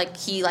figure out, like,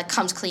 he like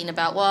comes clean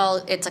about,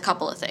 well, it's a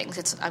couple of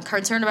things. I'm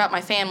concerned about my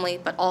family,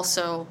 but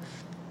also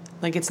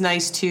like it's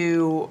nice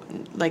to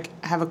like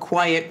have a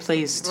quiet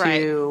place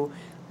to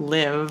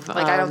live.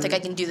 Like I don't think I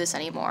can do this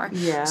anymore.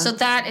 Yeah. So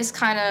that is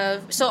kind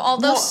of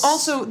although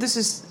also this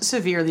is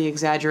severely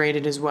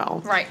exaggerated as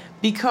well. Right.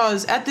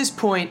 Because at this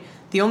point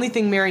the only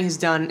thing Mary has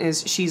done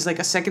is she's like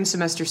a second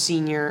semester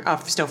senior,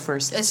 still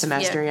first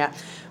semester, yeah.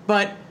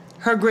 But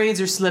her grades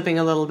are slipping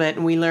a little bit,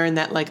 and we learned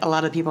that like a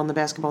lot of people on the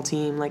basketball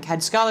team like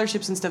had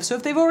scholarships and stuff. So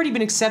if they've already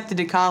been accepted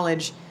to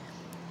college,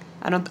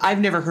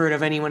 I've never heard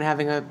of anyone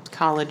having a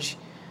college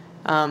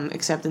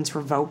acceptance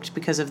revoked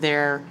because of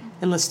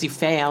unless you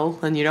fail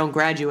and you don't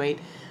graduate.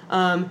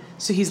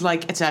 So he's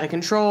like, it's out of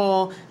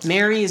control.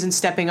 Mary isn't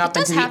stepping up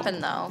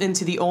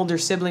into the older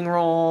sibling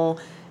role,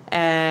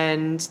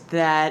 and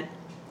that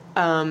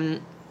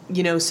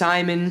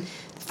Simon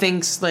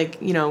thinks like,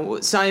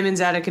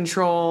 Simon's out of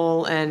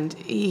control, and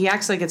he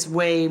acts like it's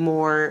way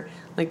more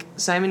like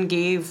Simon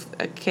gave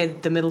a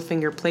kid the middle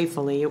finger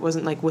playfully. It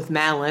wasn't like with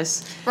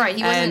malice. Right,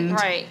 he wasn't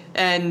right.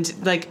 And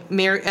like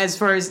Mary, as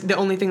far as the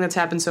only thing that's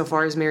happened so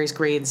far is Mary's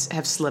grades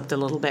have slipped a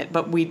little bit,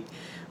 but we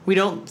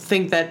don't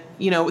think that,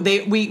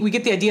 we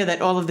get the idea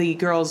that all of the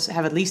girls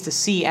have at least a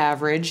C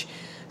average,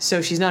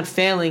 so she's not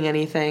failing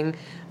anything.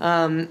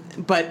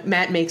 But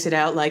Matt makes it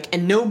out like,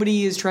 and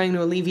nobody is trying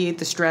to alleviate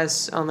the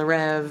stress on the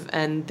Rev,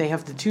 and they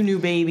have the 2 new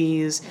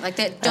babies. Like,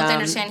 don't they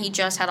understand he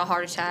just had a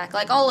heart attack?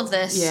 Like, all of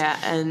this. Yeah,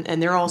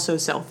 and they're all so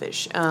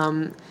selfish.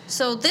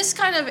 So this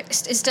kind of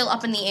is still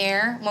up in the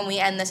air when we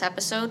end this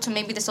episode, so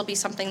maybe this will be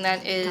something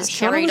that is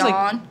carried was,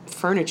 on. Like,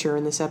 furniture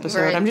in this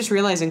episode. Right. I'm just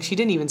realizing she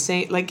didn't even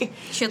say, like...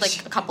 She had,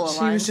 like, a couple of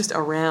lines. She was just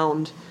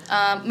around.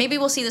 Maybe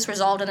we'll see this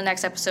resolved in the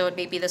next episode.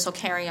 Maybe this will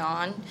carry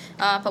on.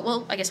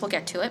 But I guess we'll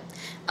get to it.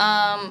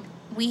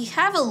 We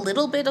have a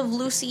little bit of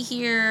Lucy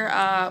here.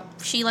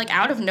 She, like,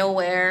 out of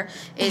nowhere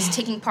is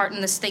taking part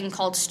in this thing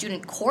called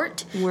student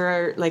court.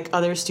 Where, like,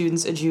 other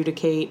students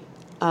adjudicate,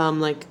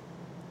 like...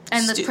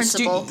 And the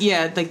principal.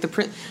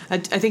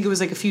 Like, I think it was,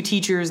 like, a few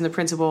teachers and the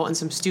principal and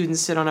some students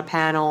sit on a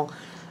panel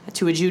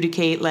to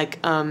adjudicate,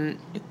 like,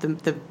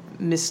 the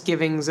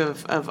misgivings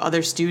of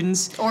other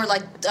students. Or,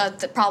 like,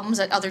 the problems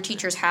that other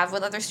teachers have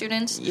with other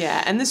students.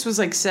 Yeah, and this was,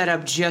 like, set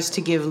up just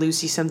to give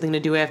Lucy something to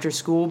do after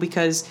school,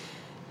 because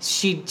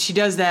she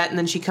does that, and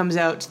then she comes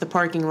out to the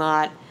parking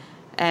lot,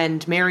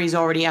 and Mary's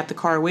already at the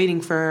car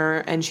waiting for her,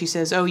 and she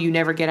says, oh, you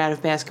never get out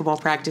of basketball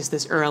practice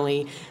this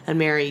early. And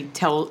Mary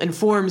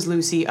informs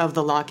Lucy of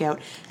the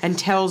lockout and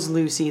tells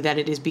Lucy that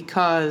it is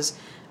because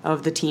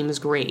of the team's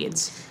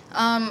grades. So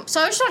I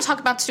just want to talk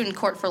about student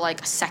court for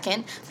like a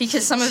second,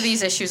 because some of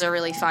these issues are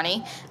really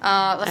funny.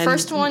 The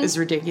first one is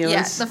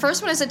ridiculous. Yeah, the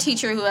first one is a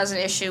teacher who has an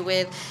issue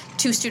with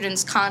 2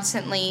 students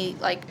constantly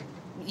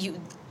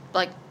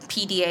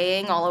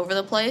PDAing all over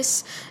the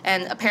place,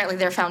 and apparently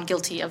they're found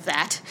guilty of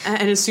that.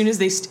 And as soon as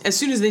they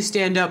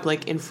stand up,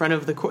 like in front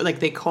of the court,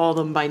 like they call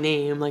them by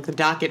name, like the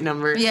docket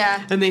number.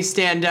 Yeah. And they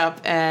stand up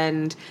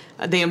and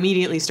they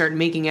immediately start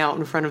making out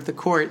in front of the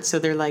court. So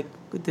they're like,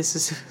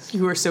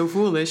 you are so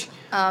foolish.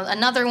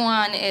 Another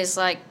one is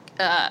like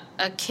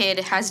a kid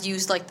has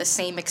used like the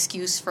same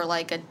excuse for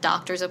like a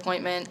doctor's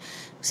appointment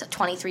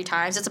 23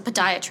 times. It's a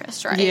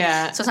podiatrist, right?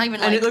 Yeah. So it's not even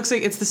like... And it looks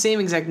like it's the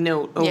same exact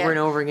note over and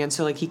over again.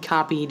 So like he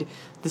copied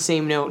the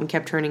same note and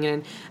kept turning it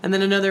in. And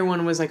then another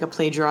one was like a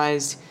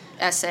plagiarized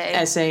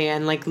essay,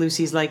 and like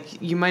Lucy's like,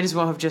 you might as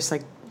well have just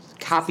like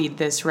copied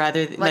this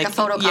rather like a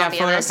photocopy.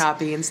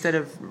 Photocopy instead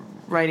of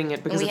writing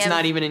it, because it's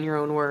not even in your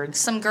own words.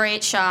 Some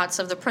great shots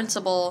of the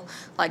principal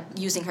like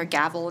using her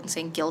gavel and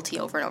saying guilty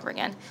over and over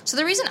again. So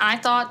the reason I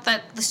thought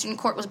that the student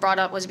court was brought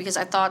up was because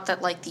I thought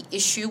that like the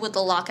issue with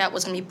the lockout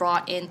was going to be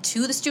brought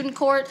into the student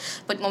court,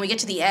 but when we get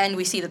to the end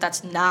we see that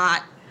that's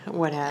not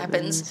what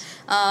happens.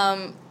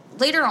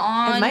 Later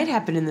on... It might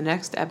happen in the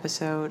next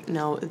episode.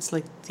 No, it's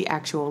like the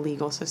actual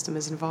legal system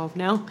is involved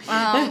now.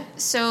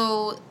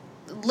 So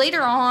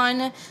later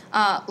on,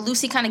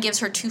 Lucy kind of gives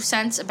her 2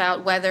 cents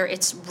about whether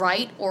it's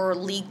right or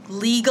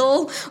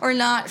legal or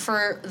not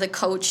for the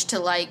coach to,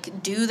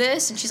 like, do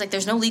this. And she's like,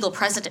 there's no legal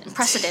precedent,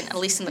 at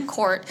least in the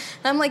court.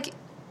 And I'm like,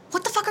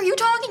 what the fuck are you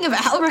talking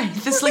about? Right,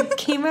 this like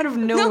came out of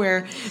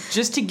nowhere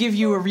just to give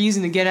you a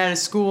reason to get out of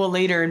school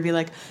later and be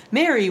like,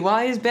 Mary,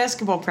 why is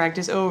basketball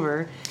practice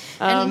over?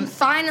 And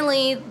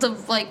finally,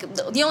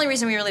 the only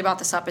reason we really brought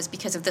this up is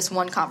because of this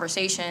one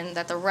conversation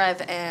that the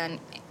Rev and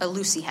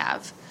Lucy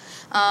have.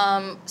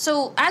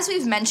 So as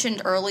we've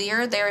mentioned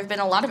earlier, there have been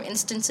a lot of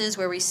instances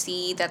where we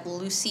see that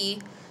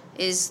Lucy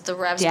is the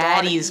Rev's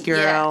Daddy's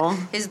daughter. girl.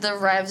 Yeah, is the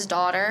Rev's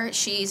daughter.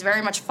 She's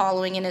very much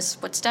following in his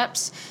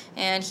footsteps,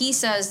 and he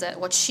says that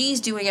what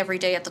she's doing every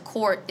day at the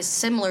court is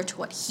similar to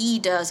what he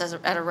does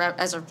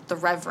the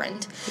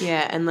Reverend.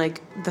 Yeah, and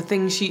like the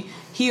thing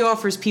he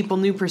offers people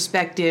new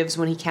perspectives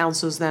when he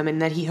counsels them,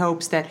 and that he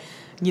hopes that,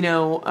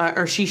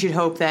 or she should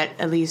hope that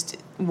at least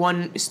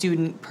one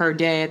student per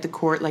day at the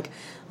court like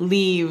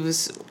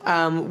leaves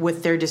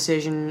with their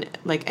decision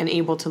and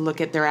able to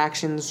look at their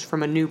actions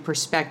from a new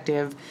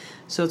perspective.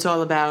 So it's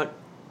all about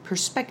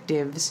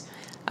perspectives.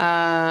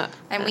 And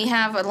we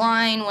have a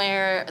line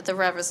where the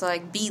Rev is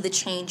like, be the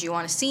change you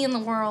want to see in the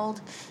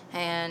world.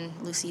 And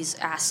Lucy's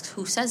asks,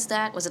 who says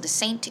that? Was it a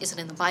saint? Is it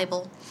in the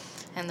Bible?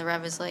 And the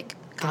Rev is like,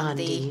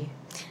 Gandhi.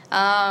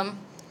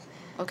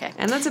 Okay.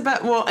 And that's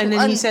about, and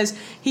then she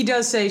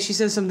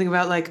says something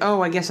about like,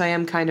 oh, I guess I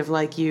am kind of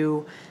like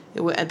you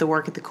at the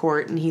work at the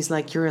court. And he's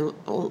like, you're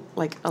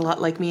like a lot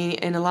like me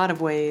in a lot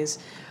of ways.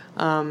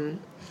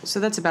 So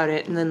that's about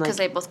it. And then because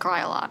they both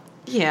cry a lot.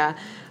 Yeah.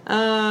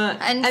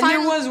 And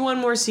there was one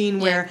more scene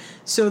where,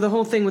 so the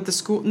whole thing with the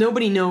school,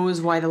 nobody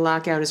knows why the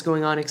lockout is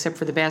going on except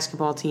for the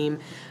basketball team.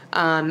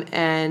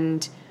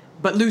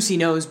 But Lucy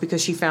knows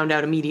because she found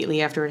out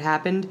immediately after it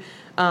happened.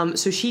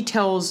 So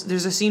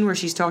there's a scene where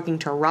she's talking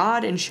to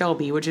Rod and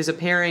Shelby, which is a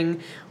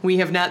pairing we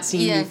have not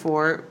seen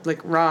before.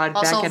 Like Rod.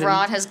 Also,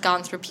 Rod has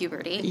gone through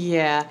puberty.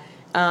 Yeah.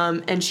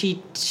 And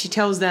she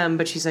tells them,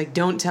 but she's like,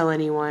 don't tell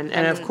anyone.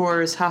 And of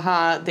course,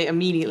 they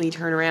immediately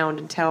turn around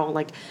and tell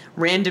like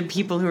random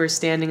people who are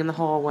standing in the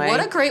hallway.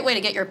 What a great way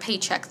to get your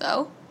paycheck,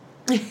 though.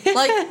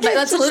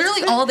 That's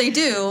literally all they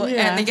do,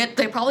 and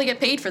they probably get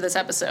paid for this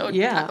episode.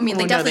 Yeah, I mean,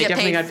 they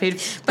definitely got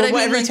paid. But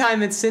every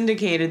time it's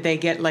syndicated, they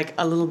get like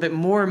a little bit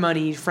more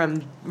money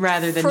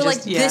rather than for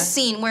just this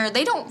scene where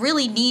they don't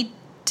really need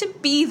to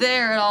be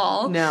there at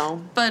all.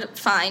 No. But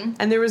fine.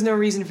 And there was no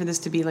reason for this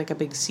to be like a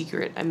big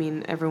secret. I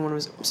mean, everyone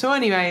was... So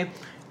anyway,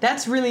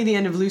 that's really the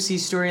end of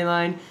Lucy's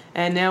storyline,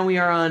 and now we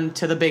are on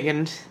to the big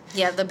one.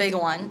 Yeah, the big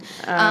one.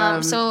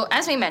 So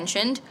as we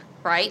mentioned,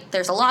 right,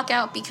 there's a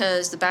lockout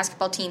because the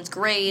basketball team's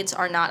grades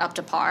are not up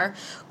to par.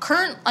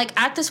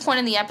 At this point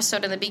in the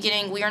episode in the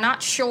beginning, we are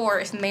not sure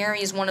if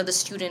Mary is one of the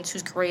students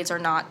whose grades are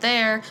not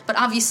there, but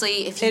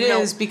obviously if you know...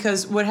 It is,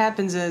 because what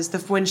happens is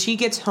when she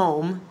gets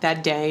home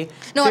that day...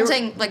 No, I'm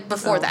saying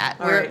before that,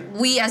 where right.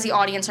 we as the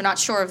audience are not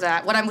sure of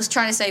that. What I was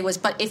trying to say was,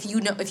 but if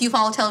you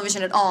follow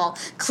television at all,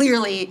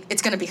 clearly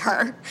it's going to be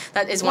her.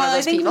 That is one of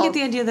those people. Well, I think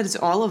we get the idea that it's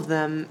all of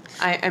them.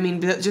 I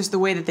mean, just the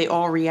way that they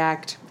all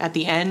react at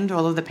the end,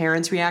 all of the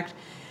parents react.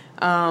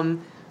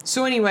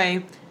 So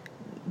anyway,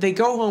 they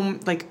go home,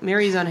 like,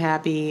 Mary's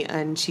unhappy,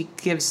 and she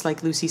gives,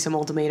 like, Lucy some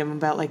ultimatum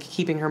about, like,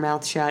 keeping her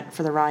mouth shut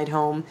for the ride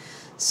home.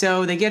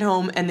 So they get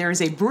home, and there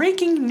is a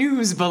breaking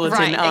news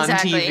bulletin on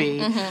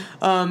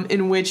TV,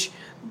 in which...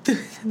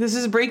 This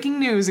is breaking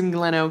news in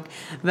Glen Oak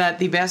that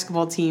the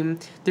basketball team,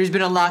 there's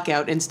been a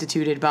lockout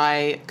instituted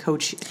by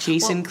Coach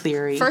Jason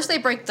Cleary. First they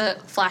break the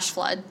flash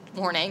flood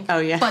warning. Oh,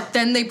 yeah. But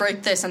then they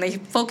break this, and they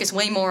focus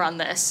way more on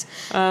this.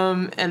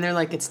 And they're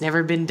like, it's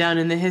never been done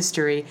in the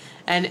history.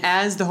 And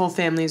as the whole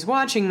family is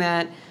watching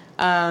that,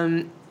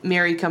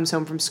 Mary comes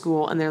home from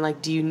school, and they're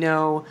like, do you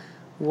know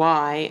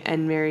why?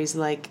 And Mary's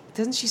like,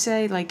 doesn't she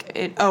say, like,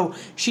 it? Oh,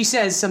 she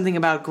says something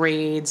about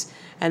grades.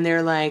 And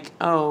they're like,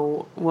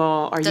 oh,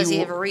 well, Does he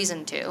have a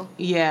reason to?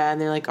 Yeah, and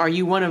they're like, are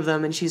you one of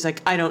them? And she's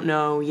like, I don't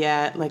know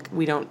yet. Like,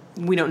 we don't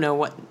know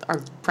what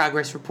our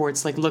progress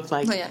reports look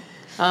like. Oh, yeah.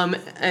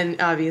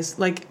 And obvious,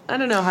 I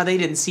don't know how they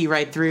didn't see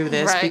right through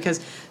this,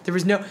 because there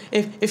was no,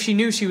 if she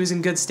knew she was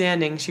in good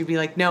standing, she'd be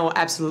like, no,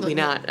 absolutely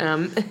not.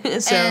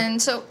 And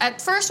so at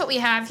first what we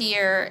have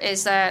here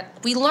is that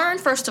we learn,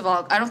 first of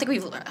all, I don't think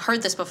we've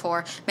heard this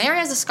before, Mary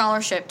has a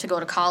scholarship to go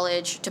to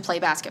college to play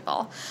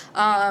basketball.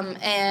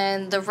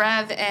 And the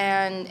Rev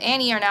and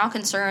Annie are now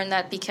concerned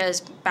that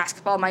because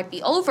basketball might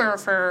be over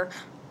for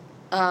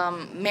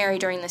Mary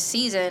during this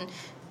season,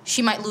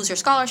 she might lose her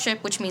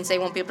scholarship, which means they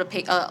won't be able to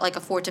pay,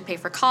 afford to pay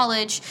for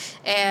college.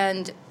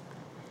 And,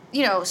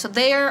 so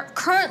they're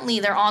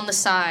on the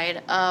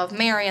side of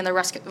Mary and the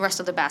rest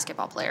of the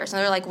basketball players.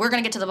 And they're like, we're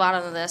going to get to the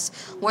bottom of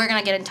this. We're going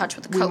to get in touch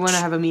with the coach. We want to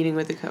have a meeting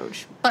with the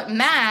coach. But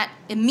Matt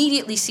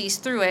immediately sees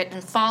through it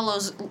and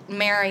follows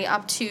Mary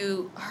up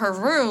to her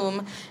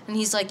room. And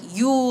he's like,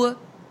 you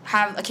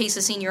have a case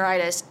of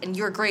senioritis and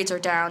your grades are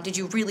down. Did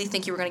you really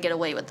think you were going to get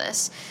away with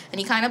this?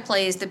 And he kind of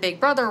plays the big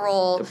brother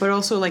role. But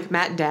also,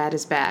 Matt Dad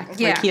is back.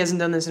 Yeah. He hasn't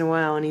done this in a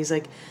while, and he's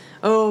like,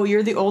 oh,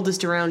 you're the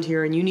oldest around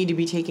here and you need to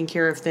be taking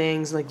care of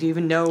things. Like, do you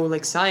even know,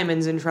 like,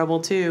 Simon's in trouble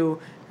too?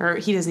 Or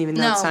he doesn't even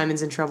know that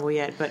Simon's in trouble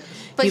yet, but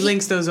he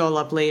links those all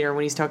up later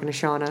when he's talking to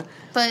Shauna.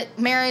 But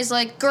Mary's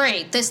like,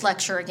 great, this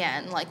lecture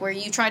again. Like, where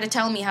you try to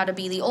tell me how to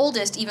be the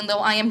oldest, even though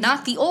I am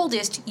not the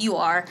oldest, you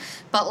are.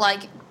 But,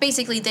 like,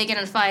 basically they get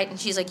in a fight, and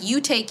she's like,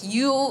 you take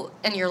you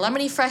and your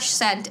lemony fresh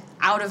scent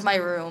out of my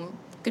room.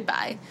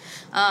 Goodbye.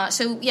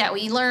 So, yeah,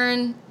 we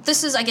learn,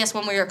 this is, I guess,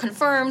 when we are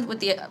confirmed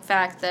with the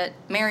fact that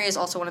Mary is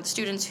also one of the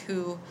students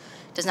who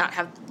does not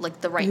have,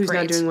 like, the right grades. Who's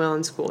not doing well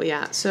in school,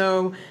 yeah.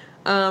 So,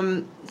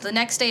 the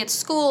next day at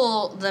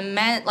school, the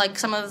men, like,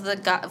 some of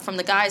the from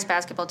the guys'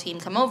 basketball team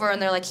come over,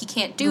 and they're like, he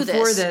can't do this.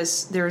 Before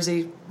this, there was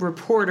a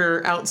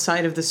reporter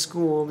outside of the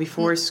school,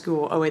 before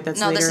school. Oh, wait, that's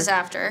later? No, this is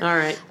after. All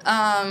right.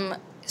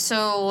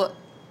 So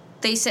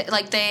they say,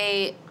 like,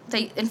 they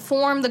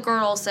inform the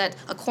girls that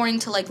according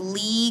to, like,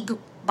 league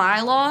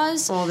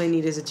bylaws, all they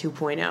need is a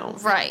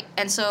 2.0. Right.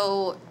 And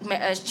so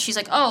she's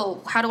like,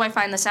 oh, how do I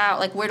find this out?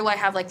 Like, where do I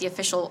have, like, the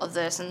official of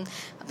this? And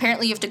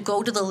apparently you have to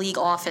go to the league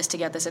office to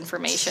get this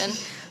information.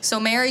 So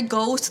Mary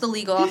goes to the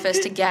league office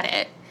to get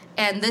it.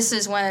 And this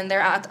is when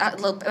they're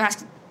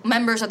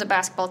members of the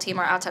basketball team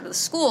are outside of the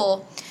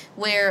school,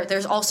 where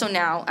there's also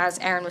now, as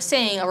Aaron was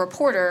saying, a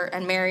reporter,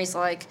 and Mary's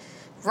like,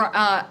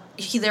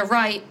 they're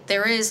right,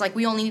 there is, like,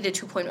 we only need a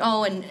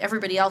 2.0, and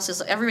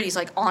everybody's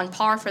like on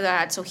par for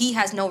that, so he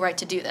has no right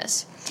to do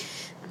this.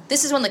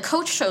 This is when the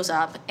coach shows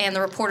up, and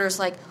the reporter's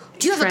like,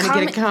 do you have a comment?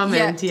 To get a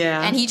comment,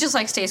 yeah. And he just,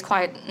 like, stays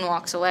quiet and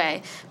walks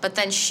away. But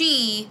then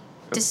she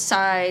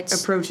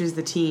decides... approaches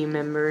the team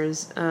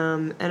members,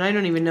 and I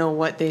don't even know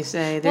what they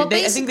say. Well,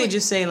 I think they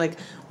just say, like,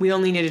 we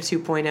only need a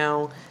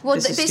 2.0. Well,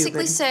 they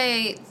basically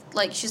say,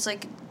 like, she's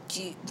like,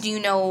 do you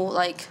know,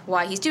 like,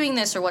 why he's doing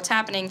this or what's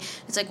happening?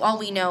 It's like, all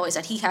we know is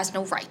that he has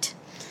no right.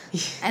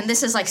 And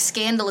this is, like,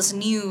 scandalous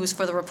news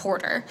for the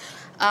reporter.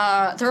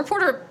 The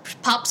reporter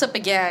pops up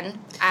again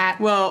at...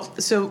 Well,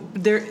 so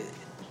there...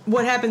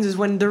 What happens is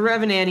when the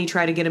Rev and Annie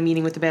try to get a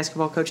meeting with the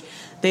basketball coach,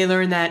 they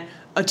learn that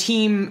a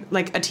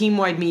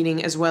team-wide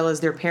meeting, as well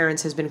as their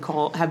parents, have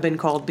been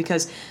called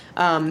because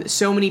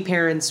so many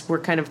parents were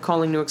kind of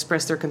calling to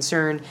express their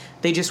concern.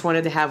 They just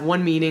wanted to have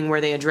one meeting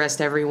where they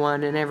addressed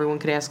everyone and everyone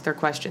could ask their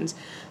questions.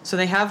 So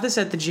they have this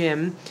at the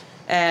gym,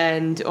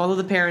 and all of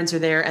the parents are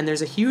there, and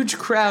there's a huge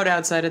crowd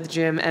outside of the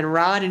gym, and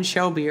Rod and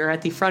Shelby are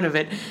at the front of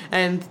it,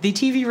 and the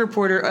TV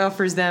reporter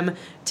offers Rod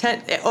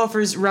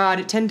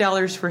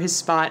 $10 for his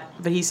spot,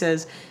 but he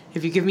says,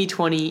 if you give me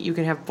 20, you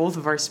can have both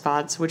of our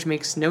spots, which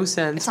makes no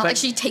sense. It's not like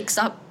she takes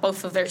up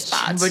both of their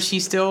spots. But she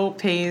still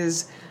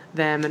pays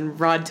them, and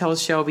Rod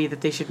tells Shelby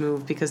that they should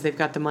move because they've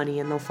got the money,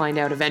 and they'll find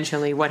out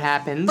eventually what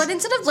happens. But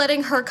instead of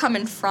letting her come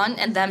in front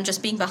and them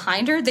just being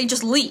behind her, they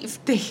just leave.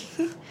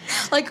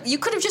 Like, you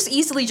could have just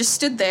easily just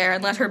stood there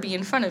and let her be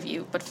in front of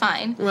you, but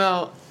fine.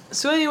 Well,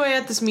 so anyway,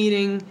 at this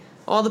meeting,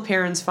 all the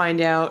parents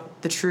find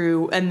out the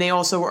true, and they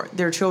also,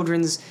 their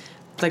children's,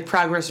 like,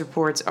 progress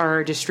reports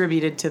are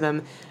distributed to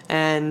them,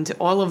 and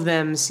all of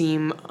them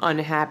seem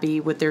unhappy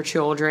with their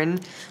children.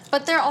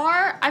 But there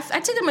are,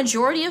 I'd say the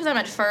majority of them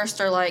at first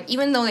are like,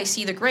 even though they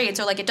see the grades,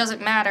 are like, it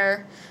doesn't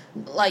matter,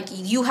 like,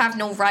 you have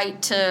no right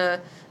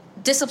to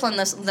discipline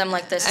them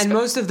like this. And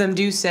most of them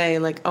do say,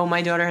 like, oh,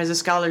 my daughter has a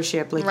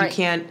scholarship, like,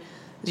 right.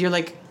 You're,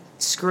 like,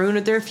 screwing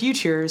with their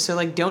future, so,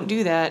 like, don't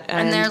do that.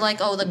 And they're like,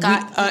 oh, the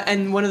guy...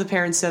 and one of the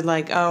parents said,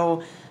 like,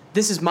 oh,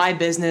 this is my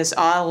business,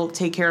 I'll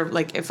take care of,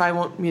 like, if I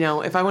want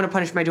to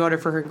punish my daughter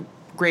for her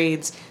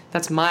grades,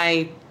 that's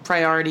my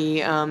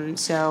priority,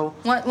 so...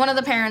 One of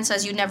the parents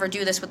says, you'd never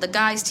do this with the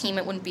guys' team,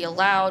 it wouldn't be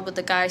allowed with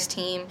the guys'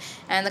 team,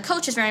 and the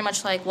coach is very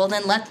much like, well,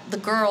 then let the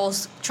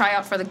girls try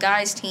out for the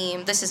guys'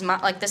 team, this is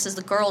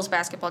the girls'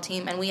 basketball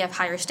team, and we have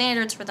higher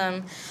standards for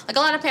them. Like, a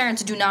lot of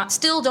parents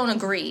still don't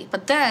agree,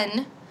 but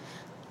then,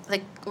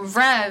 like,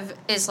 Rev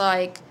is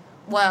like,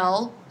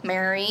 well,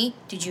 Mary,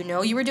 did you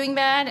know you were doing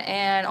bad,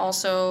 and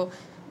also...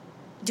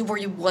 were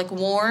you, like,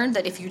 warned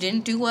that if you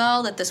didn't do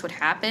well that this would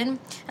happen?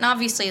 And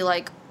obviously,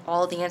 like,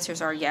 all of the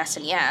answers are yes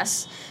and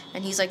yes.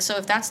 And he's like, so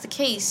if that's the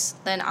case,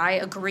 then I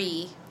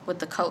agree with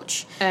the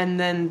coach. And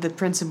then the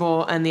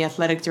principal and the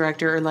athletic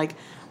director are like,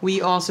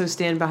 we also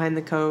stand behind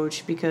the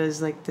coach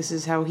because, like, this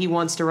is how he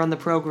wants to run the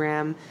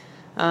program.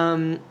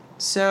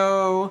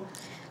 So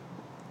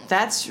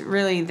that's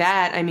really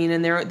that. I mean,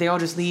 and they all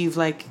just leave,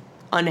 like,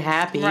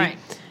 unhappy. Right.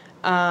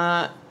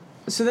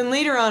 So then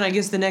later on, I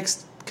guess the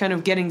next... kind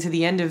of getting to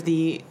the end of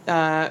the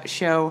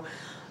show,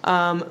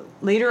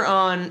 later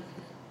on,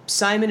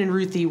 Simon and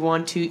Ruthie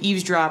want to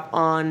eavesdrop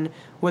on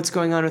what's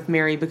going on with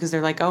Mary because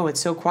they're like, oh, it's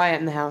so quiet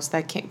in the house.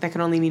 That can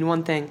only mean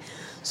one thing.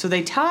 So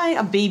they tie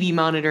a baby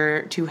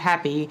monitor to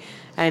Happy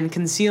and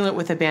conceal it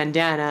with a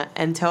bandana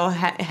and tell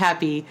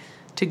Happy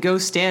to go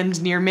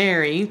stand near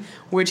Mary,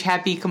 which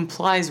Happy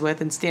complies with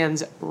and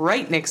stands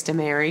right next to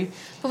Mary.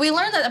 But we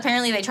learned that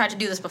apparently they tried to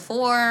do this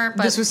before,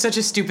 but... This was such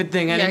a stupid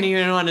thing. I didn't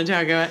even want to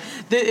talk about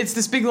it. It's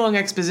this big, long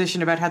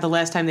exposition about how the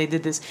last time they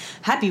did this,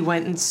 Happy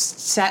went and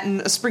sat in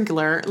a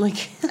sprinkler,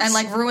 like... and,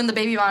 like, ruined the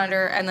baby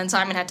monitor, and then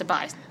Simon had to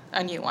buy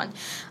a new one.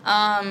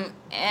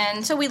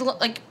 And so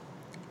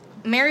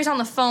Mary's on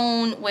the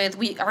phone with,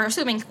 we are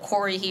assuming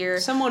Corey here.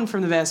 Someone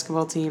from the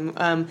basketball team.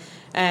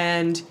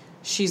 And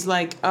she's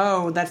like,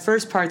 oh, that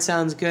first part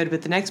sounds good,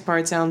 but the next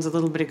part sounds a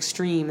little bit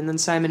extreme. And then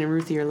Simon and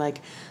Ruthie are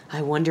like,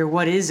 I wonder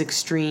what is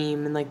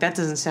extreme. And, like, that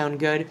doesn't sound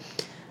good.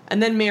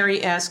 And then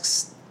Mary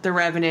asks the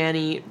Raven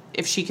Annie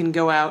if she can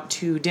go out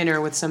to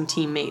dinner with some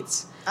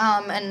teammates.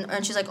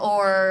 And she's like,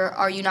 or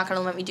are you not going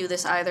to let me do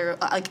this either,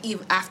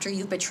 after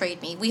you've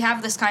betrayed me? We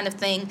have this kind of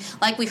thing,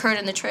 like we heard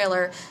in the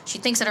trailer. She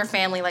thinks that her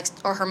family,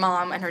 or her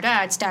mom and her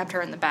dad, stabbed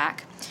her in the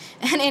back.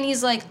 And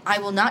Annie's like, I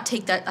will not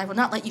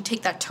let you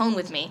take that tone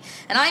with me.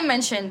 And I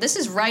mentioned, this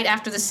is right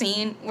after the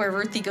scene where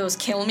Ruthie goes,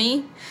 kill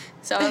me.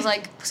 So I was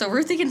like, so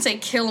Ruthie can say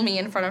kill me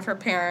in front of her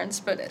parents,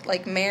 but,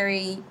 like,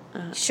 Mary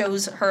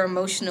shows her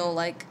emotional,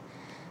 like,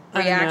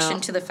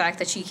 reaction to the fact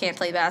that she can't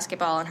play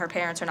basketball and her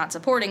parents are not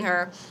supporting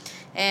her.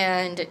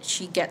 And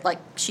she gets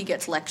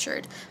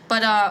lectured.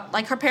 But,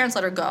 her parents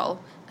let her go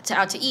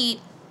out to eat.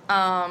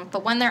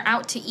 But when they're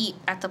out to eat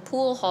at the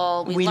pool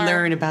hall, we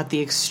learn about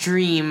the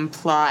extreme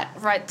plot.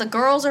 Right. The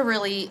girls are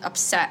really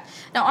upset.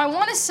 Now, I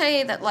want to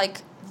say that,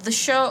 like, the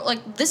show,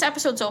 like, this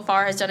episode so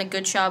far has done a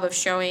good job of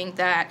showing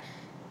that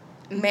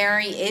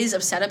Mary is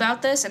upset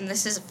about this and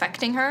this is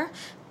affecting her.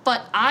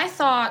 But I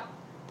thought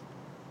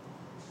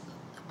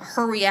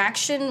her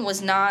reaction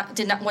was not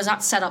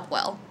set up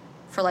well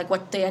for, like,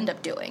 what they end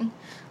up doing.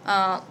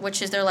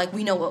 Which is they're like,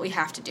 we know what we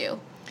have to do.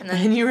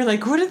 And you were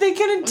like, what are they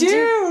going to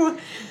do?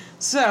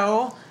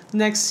 So,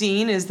 next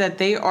scene is that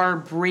they are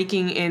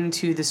breaking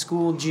into the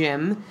school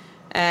gym,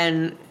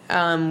 and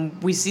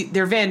we see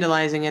they're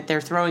vandalizing it.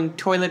 They're throwing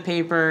toilet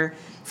paper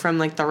from,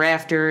 like, the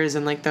rafters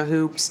and, like, the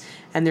hoops,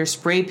 and they're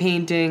spray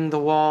painting the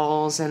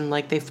walls, and,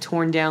 like, they've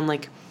torn down,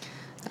 like,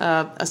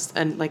 a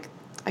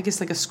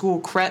school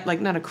crest, like,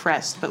 not a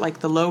crest, but, like,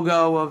 the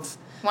logo of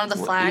one of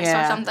the flags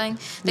or something.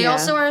 They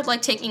also are,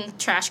 like, taking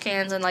trash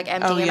cans and, like,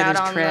 emptying them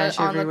out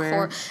on the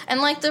court. And,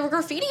 like, the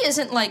graffiti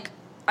isn't, like,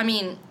 I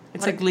mean...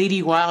 It's like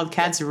Lady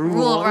Wildcat's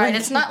rule. Right.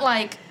 It's not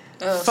like...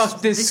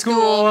 fuck this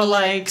school,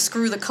 like...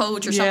 Screw the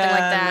coach or something like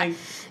that. Like,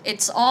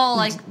 it's all,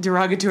 like...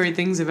 derogatory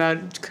things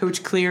about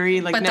Coach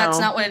Cleary. Like, but that's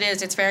not what it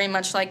is. It's very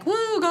much like,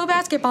 woo, go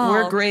basketball.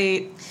 We're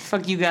great.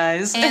 Fuck you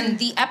guys. And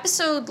the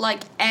episode,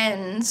 like,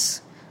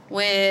 ends...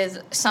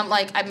 with some,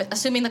 like, I'm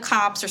assuming the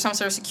cops or some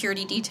sort of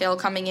security detail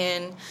coming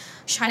in,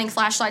 shining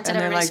flashlights at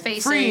everybody's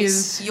faces.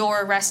 Freeze.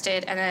 You're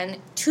arrested, and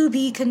then to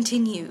be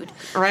continued.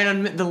 Right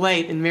on the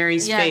light in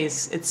Mary's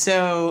face. It's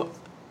so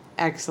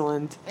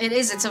excellent. It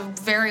is. It's a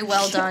very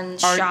well done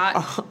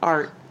shot.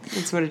 Art.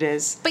 That's what it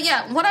is. But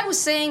yeah, what I was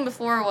saying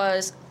before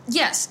was,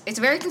 yes, it's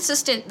very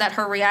consistent that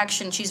her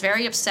reaction, she's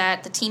very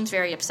upset, the team's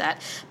very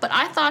upset. But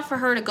I thought for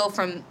her to go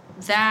from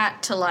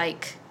that to,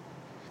 like...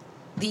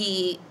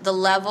 the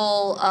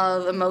level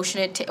of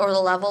emotion or the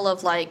level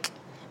of, like,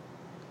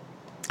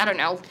 I don't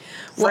know.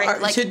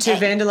 Well, like, to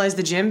vandalize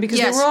the gym? Because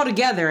they were all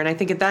together, and I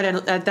think at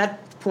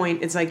that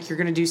point, it's like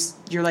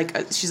you're like,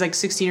 she's like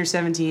 16 or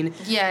 17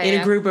 in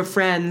a group of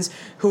friends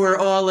who are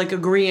all, like,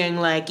 agreeing,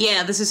 like,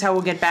 yeah, this is how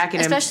we'll get back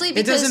at him. Especially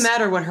because... it doesn't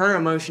matter what her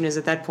emotion is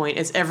at that point.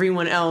 It's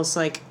everyone else,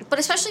 like... But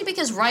especially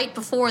because right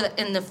before,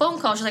 in the phone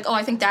call, she's like, oh,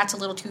 I think that's a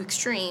little too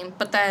extreme.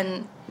 But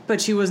then... But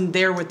she wasn't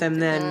there with them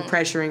then,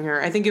 pressuring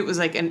her. I think it was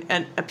like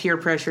a peer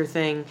pressure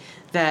thing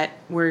that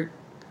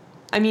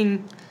I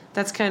mean,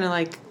 that's kind of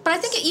like... But I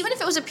think even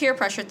if it was a peer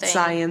pressure thing...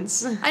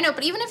 Science. I know,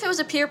 but even if it was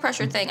a peer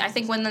pressure thing, I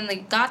think when they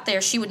got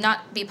there, she would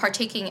not be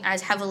partaking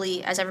as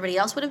heavily as everybody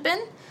else would have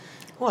been.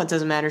 Well, it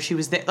doesn't matter. She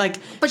was there. Like,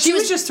 but she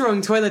was just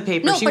throwing toilet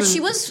paper. No, she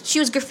was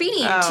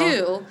graffitiing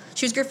too.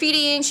 She was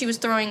graffitiing. She was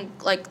throwing,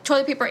 like,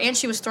 toilet paper, and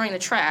she was throwing the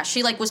trash.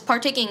 She, like, was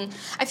partaking.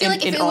 I feel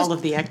like if in all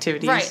of the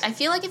activities, right? I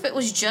feel like if it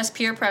was just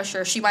peer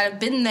pressure, she might have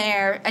been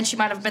there, and she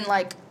might have been,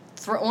 like,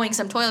 throwing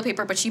some toilet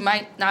paper, but she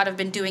might not have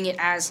been doing it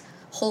as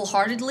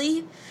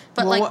wholeheartedly.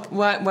 But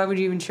why would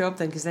you even show up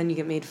then? Because then you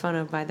get made fun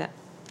of by that.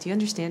 Do you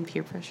understand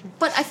peer pressure?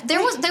 But they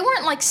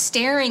weren't, like,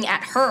 staring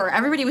at her.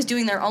 Everybody was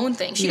doing their own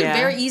thing. She could have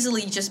very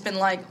easily just been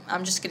like,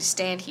 I'm just going to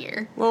stand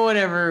here. Well,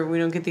 whatever. We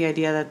don't get the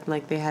idea that,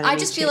 like, they had. I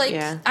just feel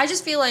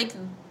like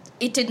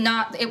it did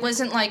not. It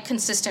wasn't, like,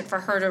 consistent for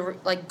her to,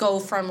 like, go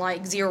from,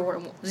 like,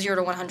 0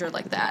 to 100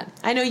 like that.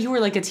 I know you were,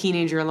 like, a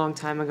teenager a long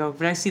time ago,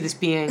 but I see this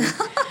being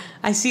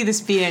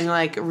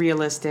like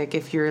realistic.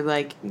 If you're,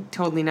 like,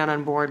 totally not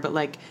on board, but,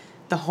 like,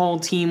 the whole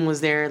team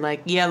was there,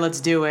 like, yeah, let's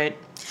do it.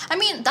 I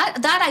mean,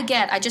 that I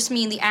get. I just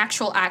mean the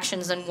actual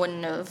actions then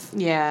wouldn't have.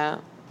 Yeah.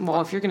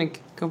 Well, if you're going to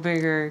go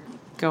big or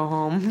go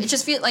home. It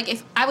just feels like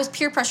if I was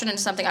peer pressured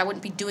into something, I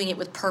wouldn't be doing it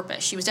with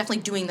purpose. She was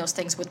definitely doing those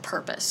things with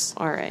purpose.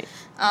 All right.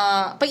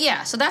 But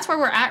yeah, so that's where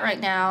we're at right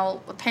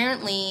now.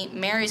 Apparently,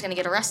 Mary's going to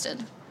get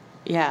arrested.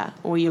 Yeah.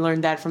 Well, you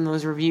learned that from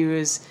those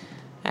reviews.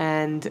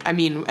 And, I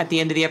mean, at the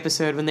end of the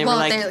episode when they were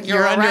like,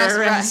 you're under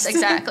arrest.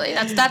 Exactly.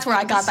 That's where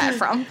I got that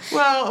from.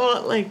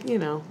 Well, like, you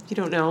know, you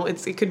don't know.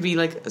 It could be,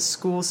 like, a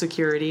school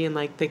security and,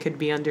 like, they could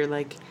be under,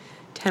 like,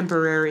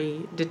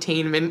 temporary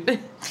detainment.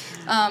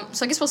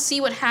 So I guess we'll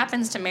see what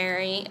happens to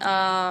Mary.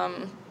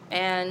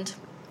 And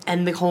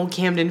and the whole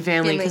Camden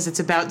family, because it's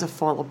about to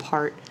fall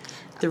apart.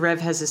 The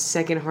Rev has a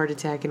second heart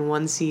attack in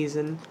one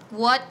season.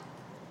 What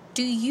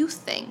do you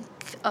think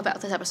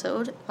about this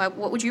episode?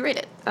 What would you rate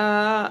it?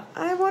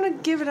 I'm gonna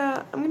give it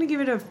a.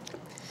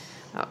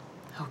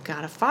 Oh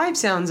God, a 5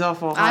 sounds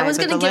awful high. I was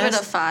gonna give it a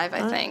 5.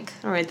 I think.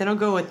 All right, then I'll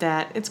go with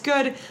that. It's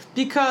good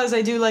because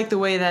I do like the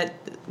way that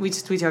we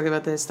talk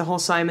about this. The whole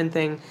Simon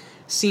thing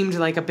seemed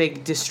like a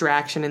big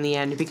distraction in the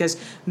end because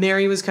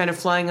Mary was kind of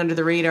flying under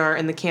the radar,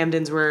 and the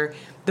Camdens were,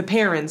 the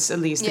parents at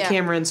least, the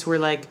Camerons were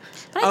like,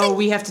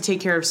 we have to take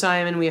care of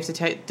Simon, we have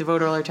to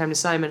devote all our time to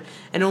Simon,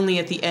 and only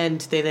at the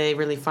end they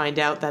really find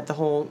out that the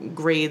whole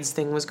grades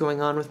thing was going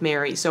on with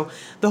Mary. So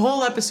the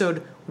whole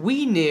episode,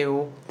 we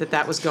knew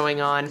that was going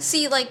on.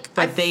 See, like,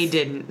 but they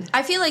didn't.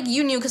 I feel like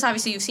you knew because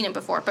obviously you've seen it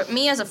before, but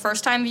me as a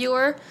first-time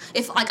viewer,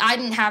 if, like, I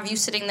didn't have you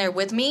sitting there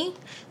with me,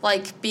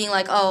 like, being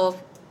like,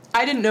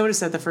 I didn't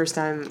notice that the first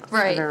time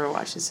I've ever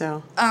watched it,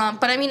 so.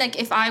 But I mean,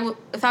 like, if I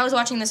was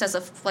watching this as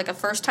a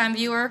first-time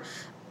viewer,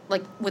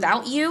 like,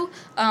 without you,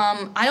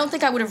 I don't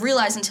think I would have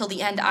realized until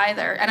the end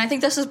either. And I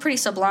think this is pretty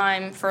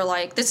sublime for,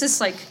 like, this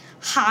is, like,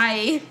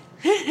 the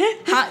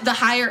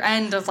higher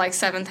end of, like,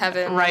 Seventh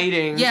Heaven.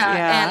 Writing.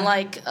 Yeah, and,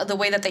 like, the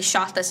way that they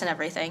shot this and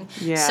everything.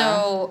 Yeah.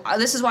 So,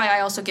 this is why I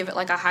also give it,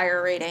 like, a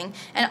higher rating.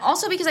 And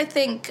also because I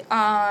think,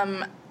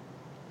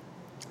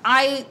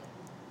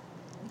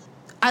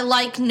 I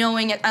like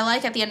knowing it. I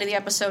like at the end of the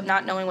episode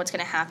not knowing what's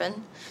going to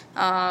happen.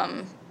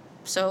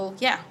 So,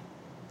 yeah.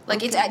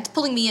 Like, it's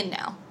pulling me in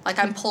now. Like,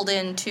 I'm pulled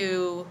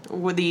into...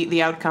 With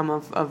the outcome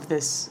of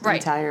this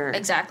entire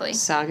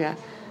saga.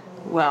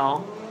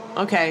 Well,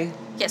 okay.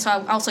 Yeah, so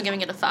I'm also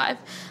giving it a 5.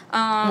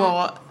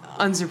 Well,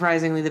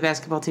 unsurprisingly, the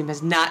basketball team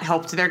has not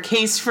helped their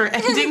case for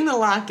ending the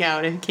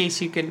lockout, in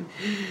case you can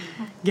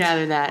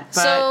gather that.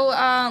 But so,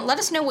 let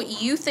us know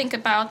what you think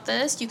about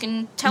this. You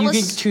can tell us...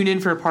 You can tune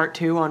in for part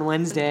 2 on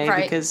Wednesday,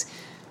 because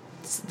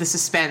the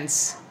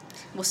suspense...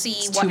 We'll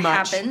see what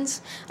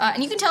happens.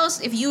 And you can tell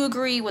us if you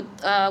agree with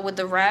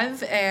the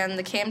Rev and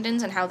the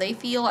Camdens and how they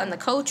feel and the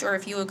coach, or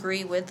if you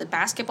agree with the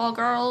basketball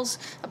girls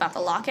about the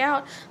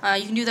lockout.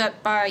 You can do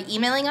that by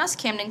emailing us,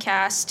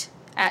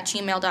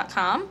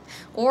 camdencast@gmail.com,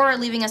 or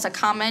leaving us a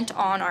comment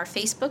on our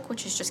Facebook,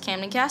 which is just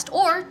CamdenCast,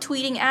 or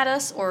tweeting at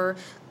us, or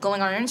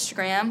going on our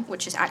Instagram,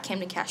 which is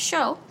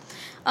 @CamdenCastShow.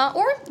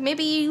 Or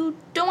maybe you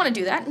don't want to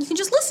do that, and you can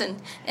just listen.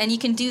 And you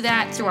can do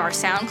that through our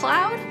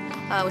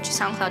SoundCloud, which is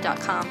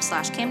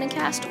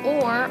soundcloud.com/CamdenCast,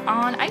 or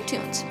on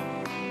iTunes.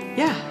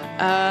 Yeah.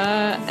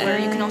 Where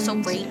you can also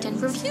rate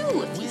and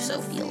review if you so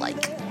feel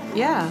like.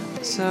 Yeah.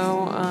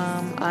 So,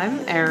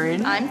 I'm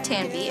Aaron. I'm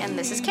Tanvi, and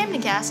this is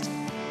CamdenCast.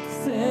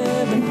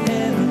 7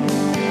 Heaven.